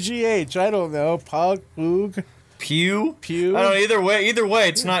 P-U-G-H. I don't know. Pug, Poog. Pew? Pew? I don't know. Either way,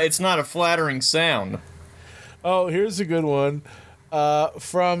 it's not a flattering sound. Oh, here's a good one.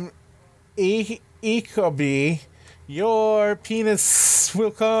 From Ecoby. Your penis will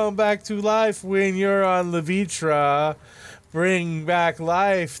come back to life when you're on Levitra. Bring back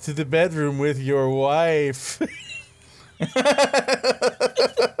life to the bedroom with your wife.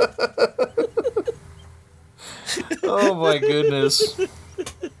 Oh my goodness.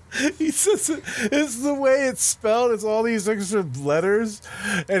 He says it's the way it's spelled. It's all these extra letters,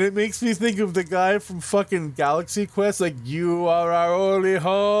 and it makes me think of the guy from fucking Galaxy Quest, like, you are our only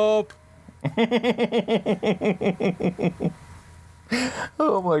hope.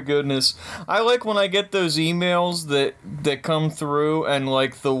 Oh my goodness. I like when I get those emails that come through and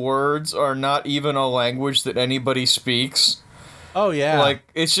like the words are not even a language that anybody speaks. Oh yeah. Like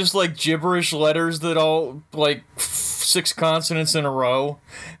it's just like gibberish letters that all like 6 consonants in a row,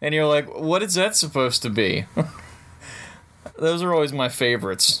 and you're like, what is that supposed to be? Those are always my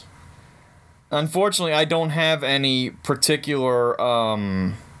favorites. Unfortunately, I don't have any particular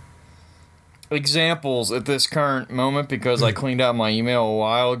examples at this current moment because I cleaned out my email a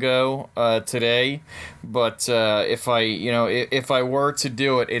while ago today. But if I were to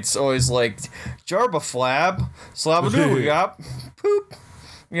do it, it's always like Jarba Flab, Slabadoo, yop, poop.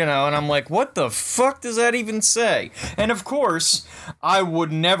 And I'm like, what the fuck does that even say? And of course, I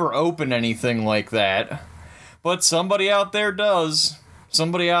would never open anything like that. But somebody out there does.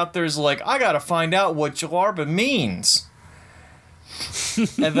 Somebody out there's like, I gotta find out what Jalarba means.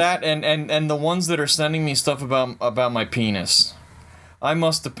 And that and the ones that are sending me stuff about my penis. I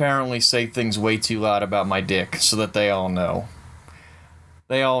must apparently say things way too loud about my dick so that they all know.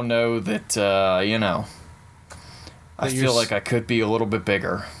 They all know that I feel like I could be a little bit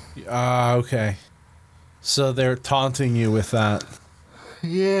bigger. Okay. So they're taunting you with that.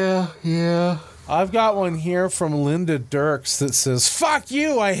 Yeah. I've got one here from Linda Dirks that says, "Fuck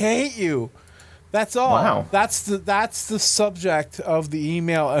you, I hate you." That's all. Wow. That's the subject of the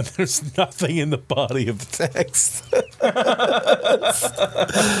email, and there's nothing in the body of the text.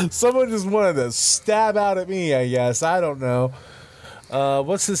 Someone just wanted to stab out at me, I guess. I don't know.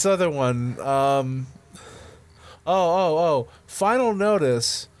 What's this other one? Final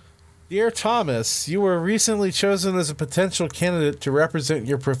notice. Dear Thomas, you were recently chosen as a potential candidate to represent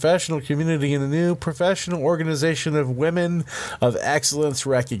your professional community in a new professional organization of women of excellence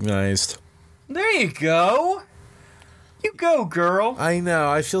recognized. There you go. You go, girl. I know.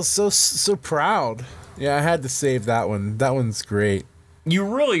 I feel so proud. Yeah, I had to save that one. That one's great. You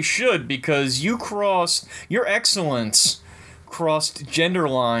really should, because your excellence crossed gender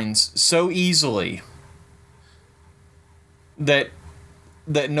lines so easily that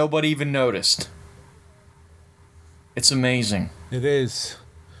nobody even noticed. It's amazing. It is.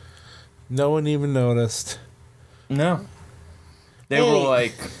 No one even noticed. No. They were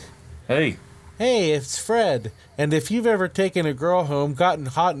like, hey. Hey, it's Fred. And if you've ever taken a girl home, gotten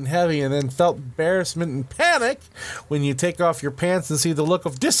hot and heavy, and then felt embarrassment and panic when you take off your pants and see the look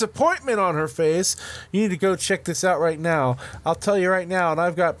of disappointment on her face, you need to go check this out right now. I'll tell you right now, and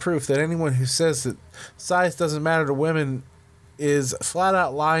I've got proof that anyone who says that size doesn't matter to women is flat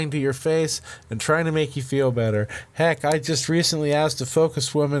out lying to your face and trying to make you feel better. Heck, I just recently asked a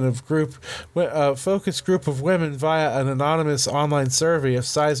focus group of women via an anonymous online survey if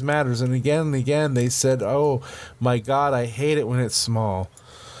size matters, and again they said, "Oh my God, I hate it when it's small."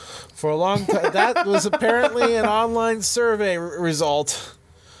 For a long time, that was apparently an online survey result.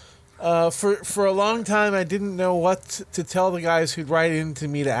 For a long time, I didn't know what to tell the guys who'd write into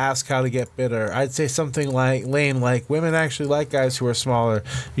me to ask how to get bigger. I'd say something like women actually like guys who are smaller.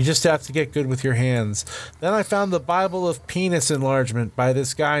 You just have to get good with your hands. Then I found the Bible of Penis Enlargement by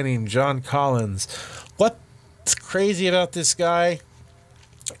this guy named John Collins. What's crazy about this guy?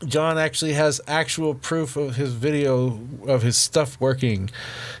 John actually has actual proof of his video of his stuff working.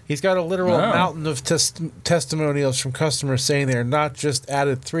 He's got a literal mountain of testimonials from customers saying they're not just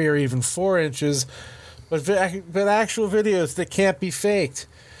added 3 or even 4 inches, but actual videos that can't be faked.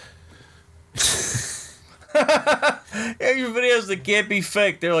 Actual videos that can't be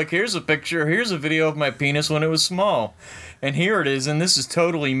faked. They're like, here's a picture, here's a video of my penis when it was small. And here it is, and this is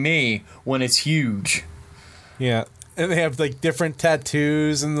totally me when it's huge. Yeah. And they have like different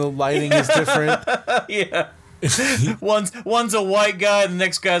tattoos, and the lighting is different. Yeah. One's a white guy, the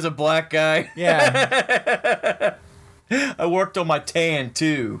next guy's a black guy. Yeah. I worked on my tan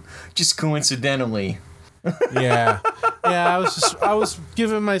too, just coincidentally. Yeah. I was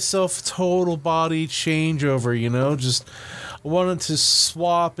giving myself total body changeover, just I wanted to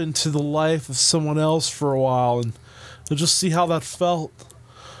swap into the life of someone else for a while and just see how that felt.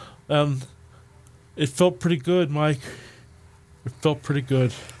 And it felt pretty good, Mike. It felt pretty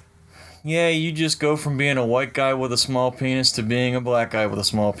good. Yeah, you just go from being a white guy with a small penis to being a black guy with a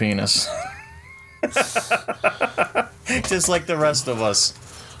small penis. Just like the rest of us.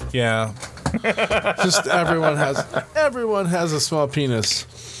 Yeah. Just everyone has a small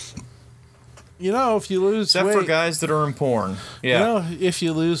penis. You know, if you lose Except weight, for guys that are in porn. Yeah. You know, if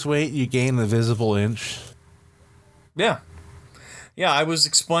you lose weight, you gain a visible inch. Yeah. Yeah, I was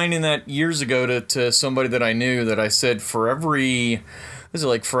explaining that years ago to somebody that I knew, that I said for every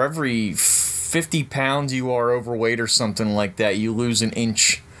 50 pounds you are overweight or something like that, you lose an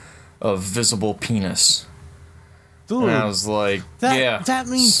inch of visible penis. Dude, and I was like, that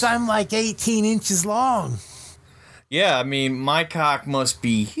means I'm like 18 inches long. Yeah, I mean, my cock must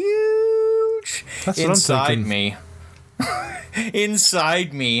be huge. That's what inside I'm me.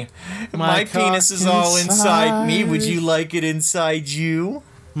 Inside me. My penis is all inside me. Would you like it inside you?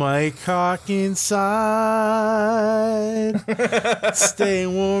 My cock inside. Stay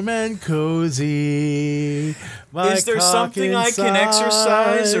warm and cozy. Is there something I can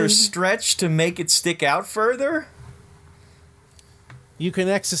exercise or stretch to make it stick out further? You can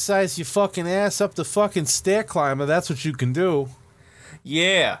exercise your fucking ass up the fucking stair climber. That's what you can do.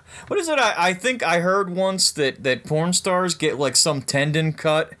 Yeah. What is it? I think I heard once that porn stars get like some tendon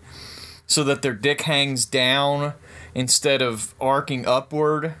cut so that their dick hangs down instead of arcing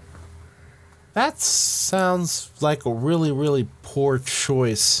upward. That sounds like a really, really poor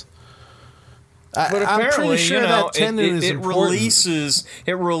choice. But apparently, I'm pretty sure that tendon is important.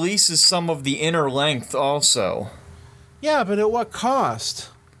 It releases some of the inner length also. Yeah, but at what cost?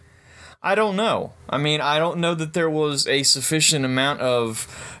 I don't know. I mean, I don't know that there was a sufficient amount of,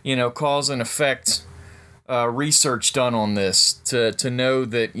 cause and effect research done on this to know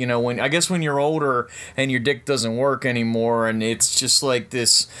that, when you're older and your dick doesn't work anymore and it's just like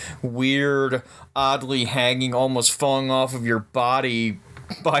this weird, oddly hanging, almost falling off of your body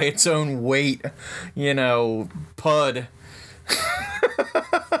by its own weight, pud.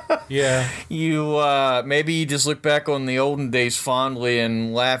 Yeah. Maybe you just look back on the olden days fondly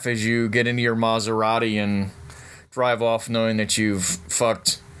and laugh as you get into your Maserati and drive off knowing that you've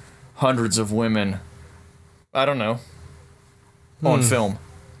fucked hundreds of women. I don't know. On film.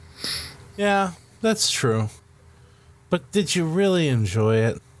 Yeah, that's true. But did you really enjoy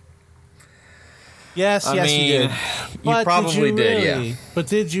it? Yes, you did. You probably did, yeah. But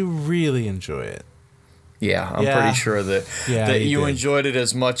did you really enjoy it? Yeah, I'm pretty sure that you did. enjoyed it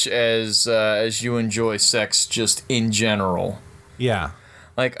as much as you enjoy sex just in general. Yeah.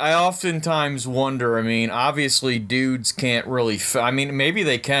 Like, I oftentimes wonder, obviously dudes can't really... maybe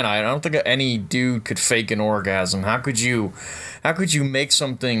they can. I don't think any dude could fake an orgasm. How could you make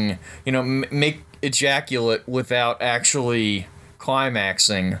something, make ejaculate without actually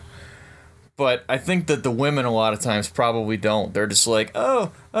climaxing? But I think that the women a lot of times probably don't. They're just like,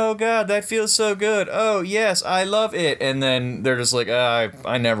 oh God, that feels so good. Oh, yes, I love it. And then they're just like,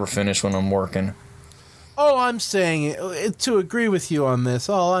 I never finish when I'm working. All I'm saying, to agree with you on this,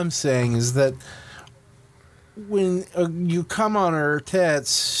 all I'm saying is that when you come on her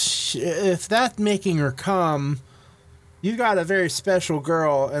tits, if that's making her come, you got a very special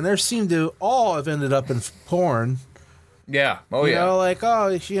girl, and there seem to all have ended up in porn. Yeah. Oh, yeah.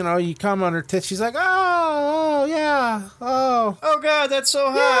 You come on her tits, she's like, oh, yeah, oh. Oh, God, that's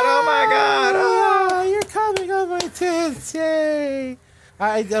so hot. Yeah, oh, my God. Oh, you're coming on my tits, yay.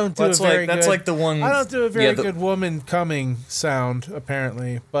 I don't do that's a very like, that's good... like the one... I don't do a very good woman coming sound,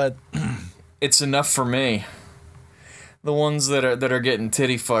 apparently, but... It's enough for me. The ones that are getting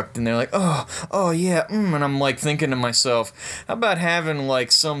titty fucked and they're like, oh yeah, and I'm like thinking to myself, how about having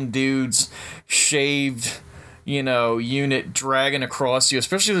like some dude's shaved, unit dragging across you,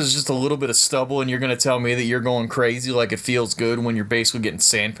 especially if there's just a little bit of stubble and you're gonna tell me that you're going crazy like it feels good when you're basically getting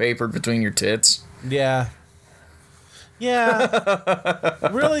sandpapered between your tits. Yeah. Yeah.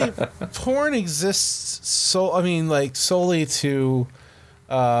 Really, porn exists solely to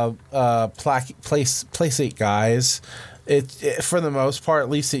placate guys. It for the most part, at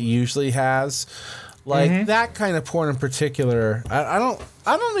least it usually has. That kind of porn in particular, I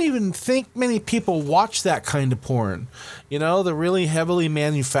don't even think many people watch that kind of porn. The really heavily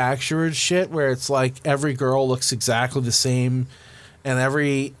manufactured shit where it's like every girl looks exactly the same and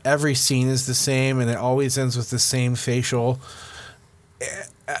every scene is the same and it always ends with the same facial.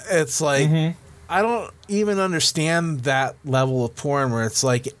 It's like I don't even understand that level of porn where it's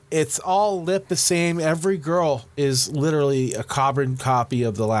like it's all lit the same. Every girl is literally a carbon copy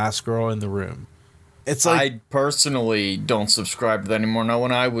of the last girl in the room. It's like I personally don't subscribe to that anymore. Now,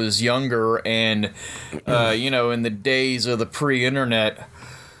 when I was younger and, in the days of the pre-internet,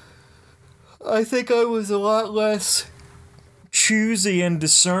 I think I was a lot less choosy and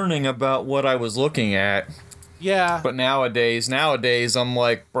discerning about what I was looking at. yeah. But nowadays, I'm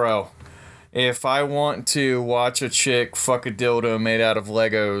like, bro, if I want to watch a chick fuck a dildo made out of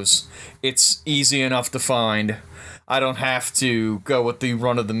Legos, it's easy enough to find. I don't have to go with the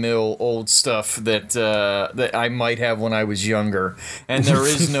run-of-the-mill old stuff that I might have when I was younger. And there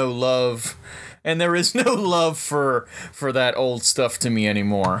is no love, for that old stuff to me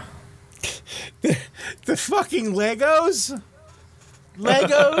anymore. The fucking Legos?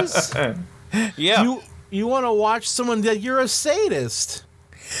 Legos? Yeah. You want to watch someone that you're a sadist.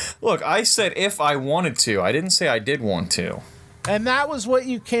 Look, I said if I wanted to. I didn't say I did want to. And that was what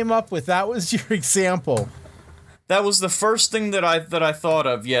you came up with. That was your example. That was the first thing that I thought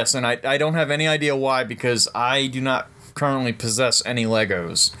of, yes, and I don't have any idea why, because I do not currently possess any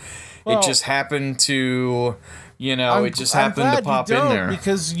Legos. Well, it just happened to, I'm happened to pop you don't, in there.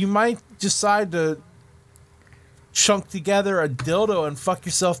 Because you might decide to chunk together a dildo and fuck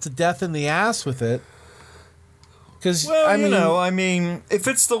yourself to death in the ass with it. Because, Well, I mean, if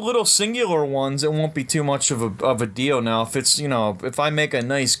it's the little singular ones, it won't be too much of a deal. Now, if it's, if I make a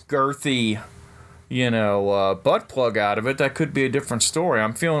nice girthy, butt plug out of it, that could be a different story.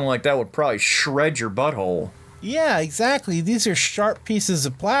 I'm feeling like that would probably shred your butthole. Yeah, exactly. These are sharp pieces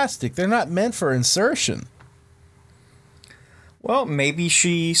of plastic. They're not meant for insertion. Well, maybe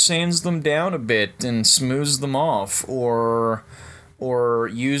she sands them down a bit and smooths them off, or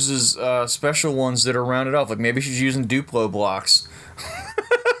uses special ones that are rounded off. Like maybe she's using Duplo blocks.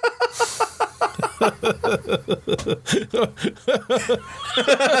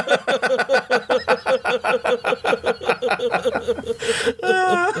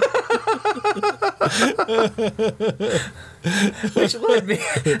 which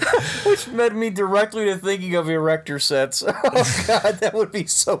led me directly to thinking of erector sets. Oh God, that would be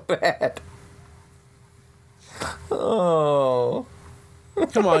so bad. Oh.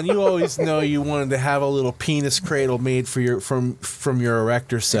 Come on, you always know you wanted to have a little penis cradle made for your from your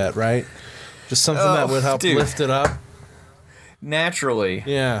erector set, right? Just something that would help lift it up. Naturally.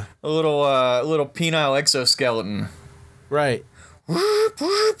 Yeah. A little penile exoskeleton. Right.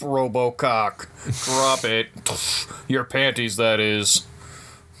 Robocock. Drop it. Your panties, that is.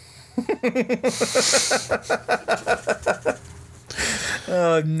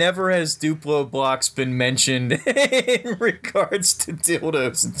 Never has Duplo blocks been mentioned in regards to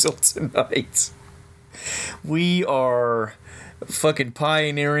dildos until tonight. We are fucking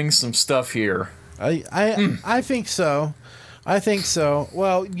pioneering some stuff here. I think so. I think so.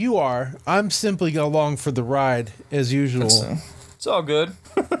 Well, you are. I'm simply along for the ride as usual. It's all good.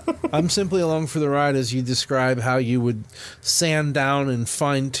 I'm simply along for the ride as you describe how you would sand down and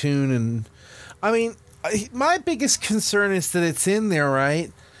fine tune, and I mean, my biggest concern is that it's in there,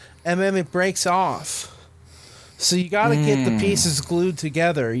 right? And then it breaks off. So you got to get the pieces glued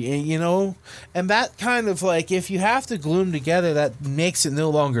together, And that kind of like, if you have to glue them together, that makes it no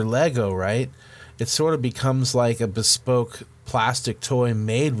longer Lego, right? It sort of becomes like a bespoke plastic toy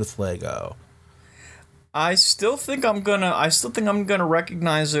made with Lego. I still think I'm gonna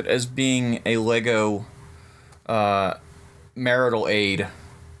recognize it as being a Lego marital aid.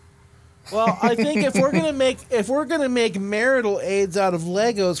 Well, I think if we're gonna make marital aids out of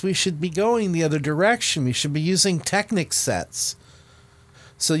Legos, we should be going the other direction. We should be using Technic sets,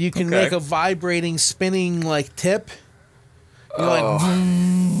 so you can make a vibrating, spinning like tip. You're like,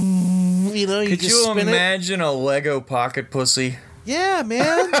 you Could just you spin imagine a Lego pocket pussy? Yeah,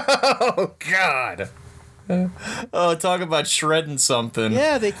 man. Oh God. Oh, talk about shredding something.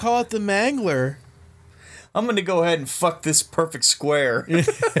 Yeah, they call it the Mangler. I'm gonna go ahead and fuck this perfect square.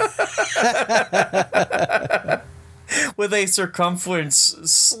 With a circumference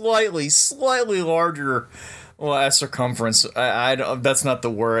slightly larger. Well, a circumference. I don't. That's not the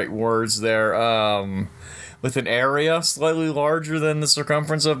words there. With an area slightly larger than the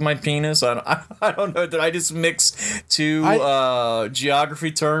circumference of my penis. I don't know. Did I just mix two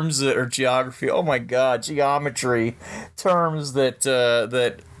geography terms that are geography? Oh my God, geometry terms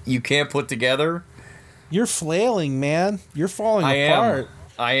that you can't put together. You're flailing, man. You're falling apart.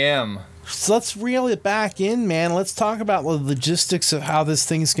 I am. So let's reel it back in, man. Let's talk about the logistics of how this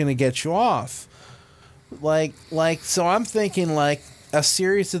thing's going to get you off. So I'm thinking like a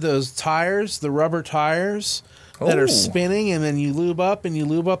series of those tires, the rubber tires that are spinning, and then you lube up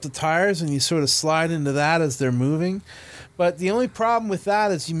the tires, and you sort of slide into that as they're moving. But the only problem with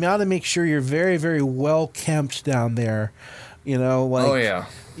that is you got to make sure you're very, very well kempt down there. You know, like, Oh yeah.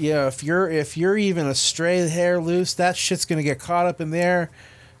 yeah, if you're even a stray hair loose, that shit's gonna get caught up in there,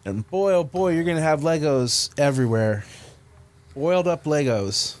 and boy, oh boy, you're gonna have Legos everywhere, oiled up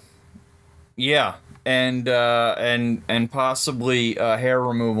Legos. Yeah, and possibly hair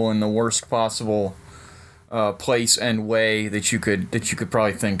removal in the worst possible place and way that you could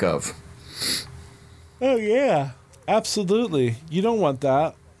probably think of. Oh yeah, absolutely. You don't want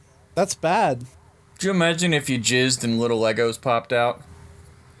that. That's bad. Could you imagine if you jizzed and little Legos popped out?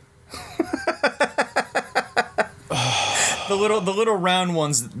 The little round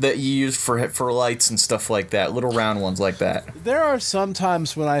ones that you use for lights and stuff like that. Little round ones like that. There are some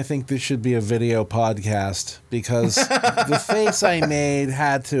times when I think this should be a video podcast because the face I made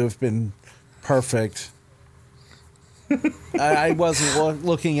had to have been perfect. I wasn't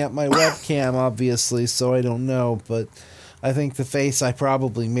looking at my webcam, obviously, so I don't know, but I think the face I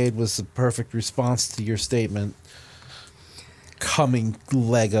probably made was the perfect response to your statement. Coming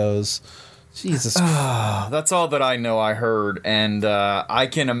Legos. Jesus Christ. That's all that I know I heard, and I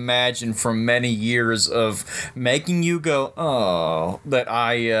can imagine from many years of making you go, oh, that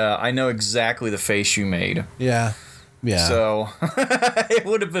I know exactly the face you made. Yeah. Yeah. So, it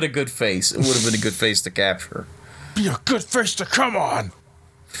would have been a good face. It would have been a good face to capture. Be a good face to come on.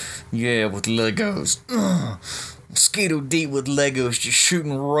 Yeah, with Legos. Mosquito deep with Legos, just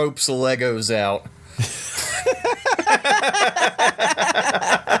shooting ropes of Legos out.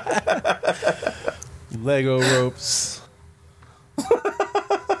 Lego ropes.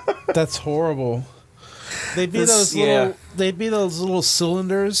 That's horrible. They'd be those little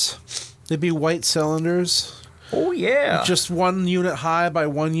cylinders. They'd be white cylinders. Oh yeah. Just 1 unit high by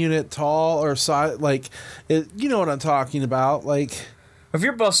 1 unit tall or size, like it, you know what I'm talking about, like if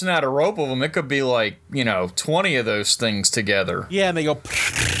you're busting out a rope of them, it could be like, 20 of those things together. Yeah, and they go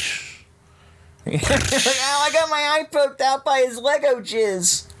I got my eye poked out by his Lego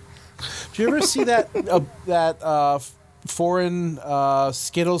jizz. Do you ever see that foreign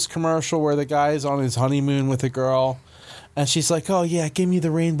Skittles commercial where the guy's on his honeymoon with a girl and she's like, oh yeah, give me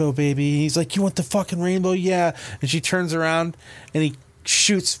the rainbow, baby. He's like, you want the fucking rainbow? Yeah. And she turns around and he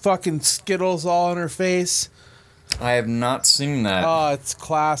shoots fucking Skittles all in her face. I have not seen that. Oh, it's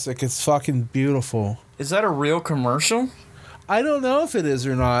classic. It's fucking beautiful. Is that a real commercial? I don't know if it is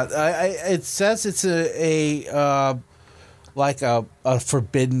or not. It says it's a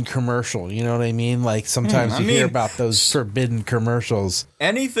forbidden commercial. You know what I mean? Like sometimes you hear about those forbidden commercials.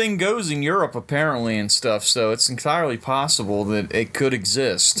 Anything goes in Europe apparently and stuff, so it's entirely possible that it could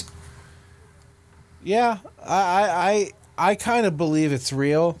exist. Yeah, I kind of believe it's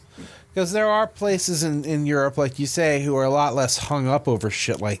real. Because there are places in Europe, like you say, who are a lot less hung up over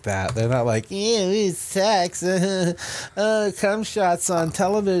shit like that. They're not like, it's sex, cum shots on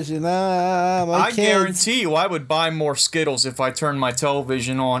television. I guarantee you I would buy more Skittles if I turned my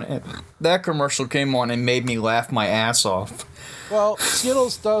television on and that commercial came on and made me laugh my ass off. Well,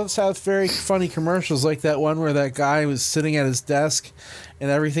 Skittles does have very funny commercials, like that one where that guy was sitting at his desk and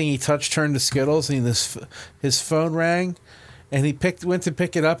everything he touched turned to Skittles and his phone rang. And he went to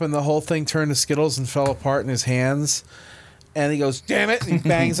pick it up, and the whole thing turned to Skittles and fell apart in his hands. And he goes, damn it! And he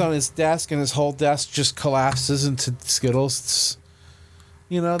bangs on his desk, and his whole desk just collapses into Skittles.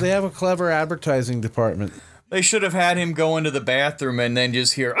 They have a clever advertising department. They should have had him go into the bathroom and then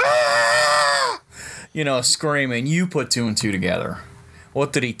just hear, ah! Screaming. You put 2 and 2 together.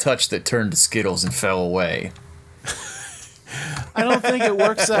 What did he touch that turned to Skittles and fell away? I don't think it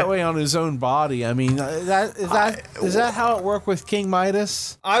works that way on his own body. I mean, is that how it worked with King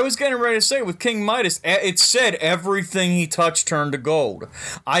Midas? I was getting ready to say with King Midas, it said everything he touched turned to gold.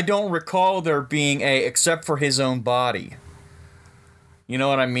 I don't recall there being except for his own body. You know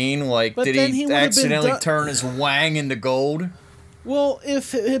what I mean? Like, but did he accidentally turn his wang into gold? Well,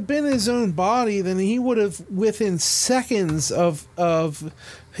 if it had been his own body, then he would have, within seconds of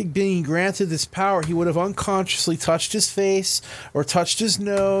being granted this power, he would have unconsciously touched his face, or touched his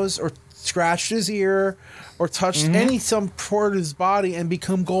nose, or scratched his ear, or touched some part of his body and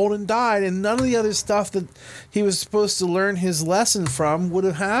become gold and died, and none of the other stuff that he was supposed to learn his lesson from would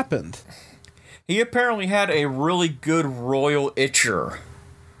have happened. He apparently had a really good royal itcher.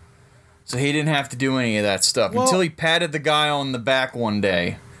 So he didn't have to do any of that stuff until he patted the guy on the back one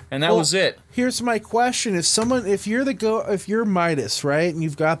day, and that was it. Here's my question: if you're Midas, right, and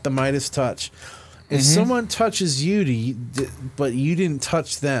you've got the Midas touch, if someone touches you, but you didn't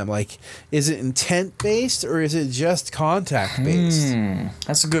touch them, like, is it intent based or is it just contact based?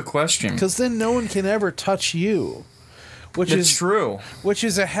 That's a good question. Because then no one can ever touch you. Which is true. Which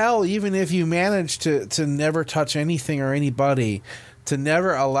is a hell, even if you manage to never touch anything or anybody, to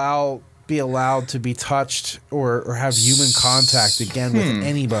never allow be allowed to be touched or have human contact again with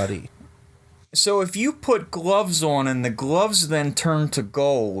anybody. So if you put gloves on and the gloves then turn to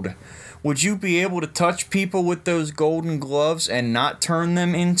gold, would you be able to touch people with those golden gloves and not turn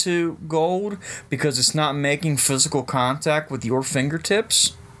them into gold because it's not making physical contact with your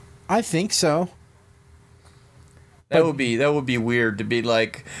fingertips? I think so. That would be weird to be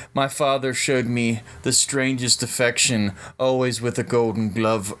like, my father showed me the strangest affection, always with a golden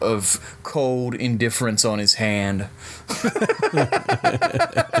glove of cold indifference on his hand.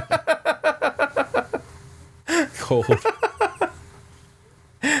 Cold.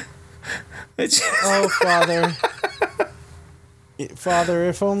 Oh, Father. Father,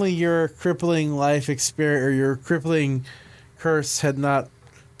 if only your crippling life experience or your crippling curse had not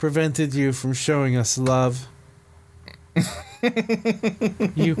prevented you from showing us love.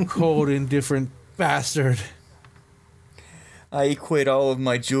 You cold, indifferent bastard. I equate all of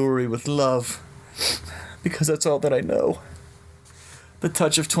my jewelry with love because that's all that I know. The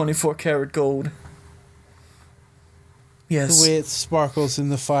touch of 24 karat gold. Yes. The way it sparkles in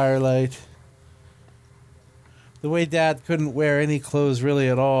the firelight. The way Dad couldn't wear any clothes really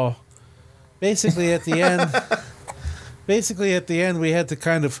at all. Basically at the end we had to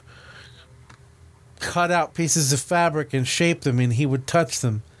kind of cut out pieces of fabric and shape them, and he would touch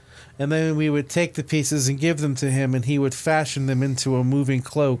them. And then we would take the pieces and give them to him, and he would fashion them into a moving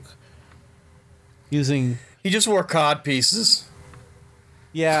cloak. He just wore cod pieces.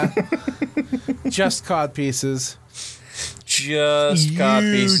 Yeah. Just cod pieces. Just cod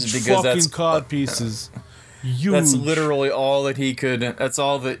pieces, because that's cod pieces. Huge. That's literally all that he could. That's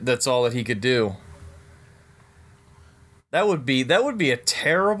all that he could do. That would be a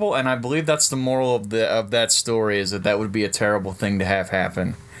terrible, and I believe that's the moral of that story, is that would be a terrible thing to have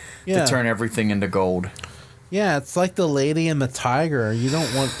happen. Yeah. To turn everything into gold. Yeah, it's like the Lady and the Tiger. You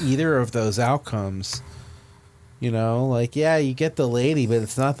don't want either of those outcomes. You know, like, yeah, you get the lady, but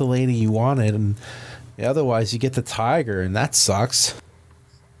it's not the lady you wanted, and otherwise you get the tiger, and that sucks.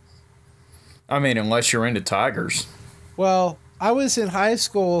 I mean, unless you're into tigers. Well, I was in high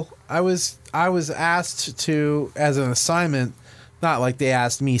school. I was asked to, as an assignment, not like they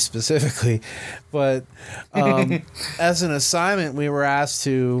asked me specifically, but as an assignment, we were asked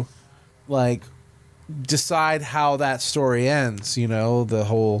to, like, decide how that story ends, you know, the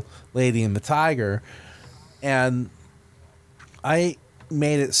whole Lady and the Tiger. And I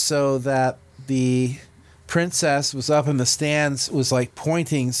made it so that the princess was up in the stands, was like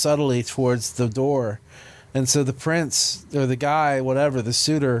pointing subtly towards the door. And so the prince, or the guy, whatever, the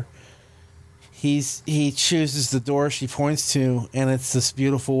suitor, he chooses the door she points to, and it's this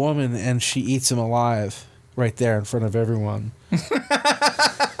beautiful woman, and she eats him alive right there in front of everyone.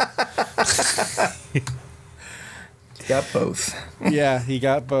 He got both. Yeah, he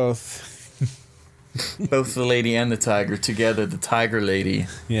got both. Both the lady and the tiger together, the tiger lady.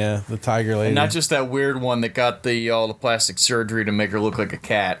 Yeah, the tiger lady. And not just that weird one that got all the plastic surgery to make her look like a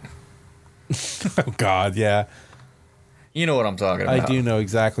cat. Oh, God, yeah. You know what I'm talking about. I do know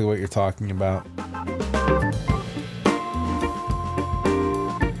exactly what you're talking about.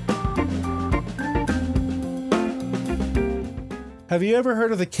 Have you ever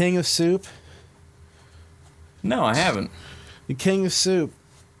heard of the King of Soup? No, I haven't. The King of Soup.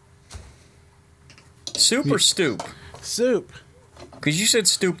 Soup or stoop? Soup. Because you said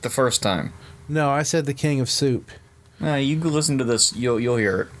stoop the first time. No, I said the King of Soup. You go listen to this, you'll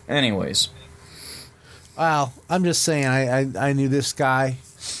hear it. Anyways. Well, I'm just saying, I knew this guy.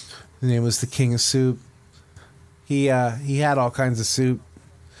 His name was the King of Soup. He had all kinds of soup,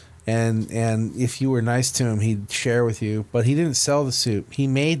 and if you were nice to him, he'd share with you. But he didn't sell the soup. He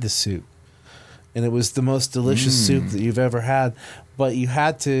made the soup, and it was the most delicious soup that you've ever had. But you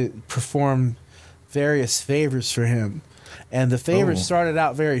had to perform various favors for him, and the favors started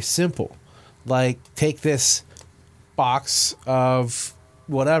out very simple, like take this box of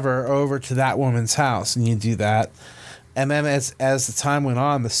whatever over to that woman's house, and you do that, and then as the time went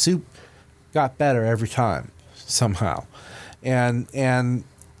on, the soup got better every time somehow, and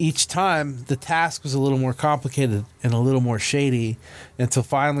each time the task was a little more complicated and a little more shady, until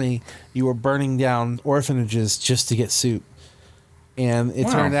finally you were burning down orphanages just to get soup. And it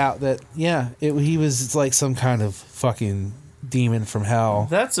turned out that, he was like some kind of fucking demon from hell.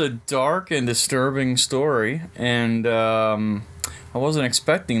 That's a dark and disturbing story, and I wasn't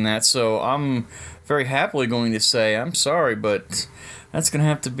expecting that, so I'm very happily going to say I'm sorry, but that's going to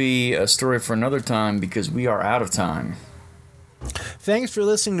have to be a story for another time because we are out of time. Thanks for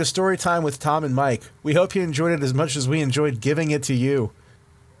listening to Storytime with Tom and Mike. We hope you enjoyed it as much as we enjoyed giving it to you.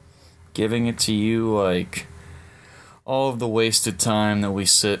 Giving it to you, like all of the wasted time that we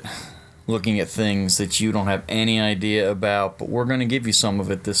sit looking at things that you don't have any idea about, but we're going to give you some of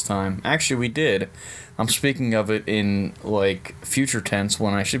it this time. Actually, we did. I'm speaking of it in, like, future tense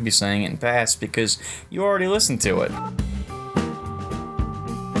when I should be saying it in past because you already listened to it.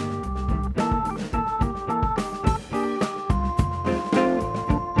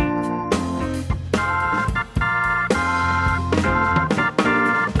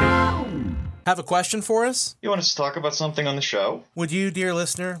 Have a question for us? You want us to talk about something on the show? Would you, dear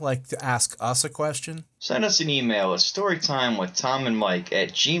listener, like to ask us a question? Send us an email at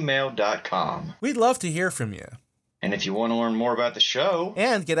storytimewithtomandmike@gmail.com. We'd love to hear from you. And if you want to learn more about the show,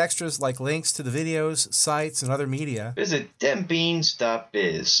 and get extras like links to the videos, sites, and other media, visit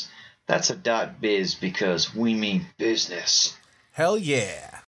dembeans.biz. That's a .biz because we mean business. Hell yeah.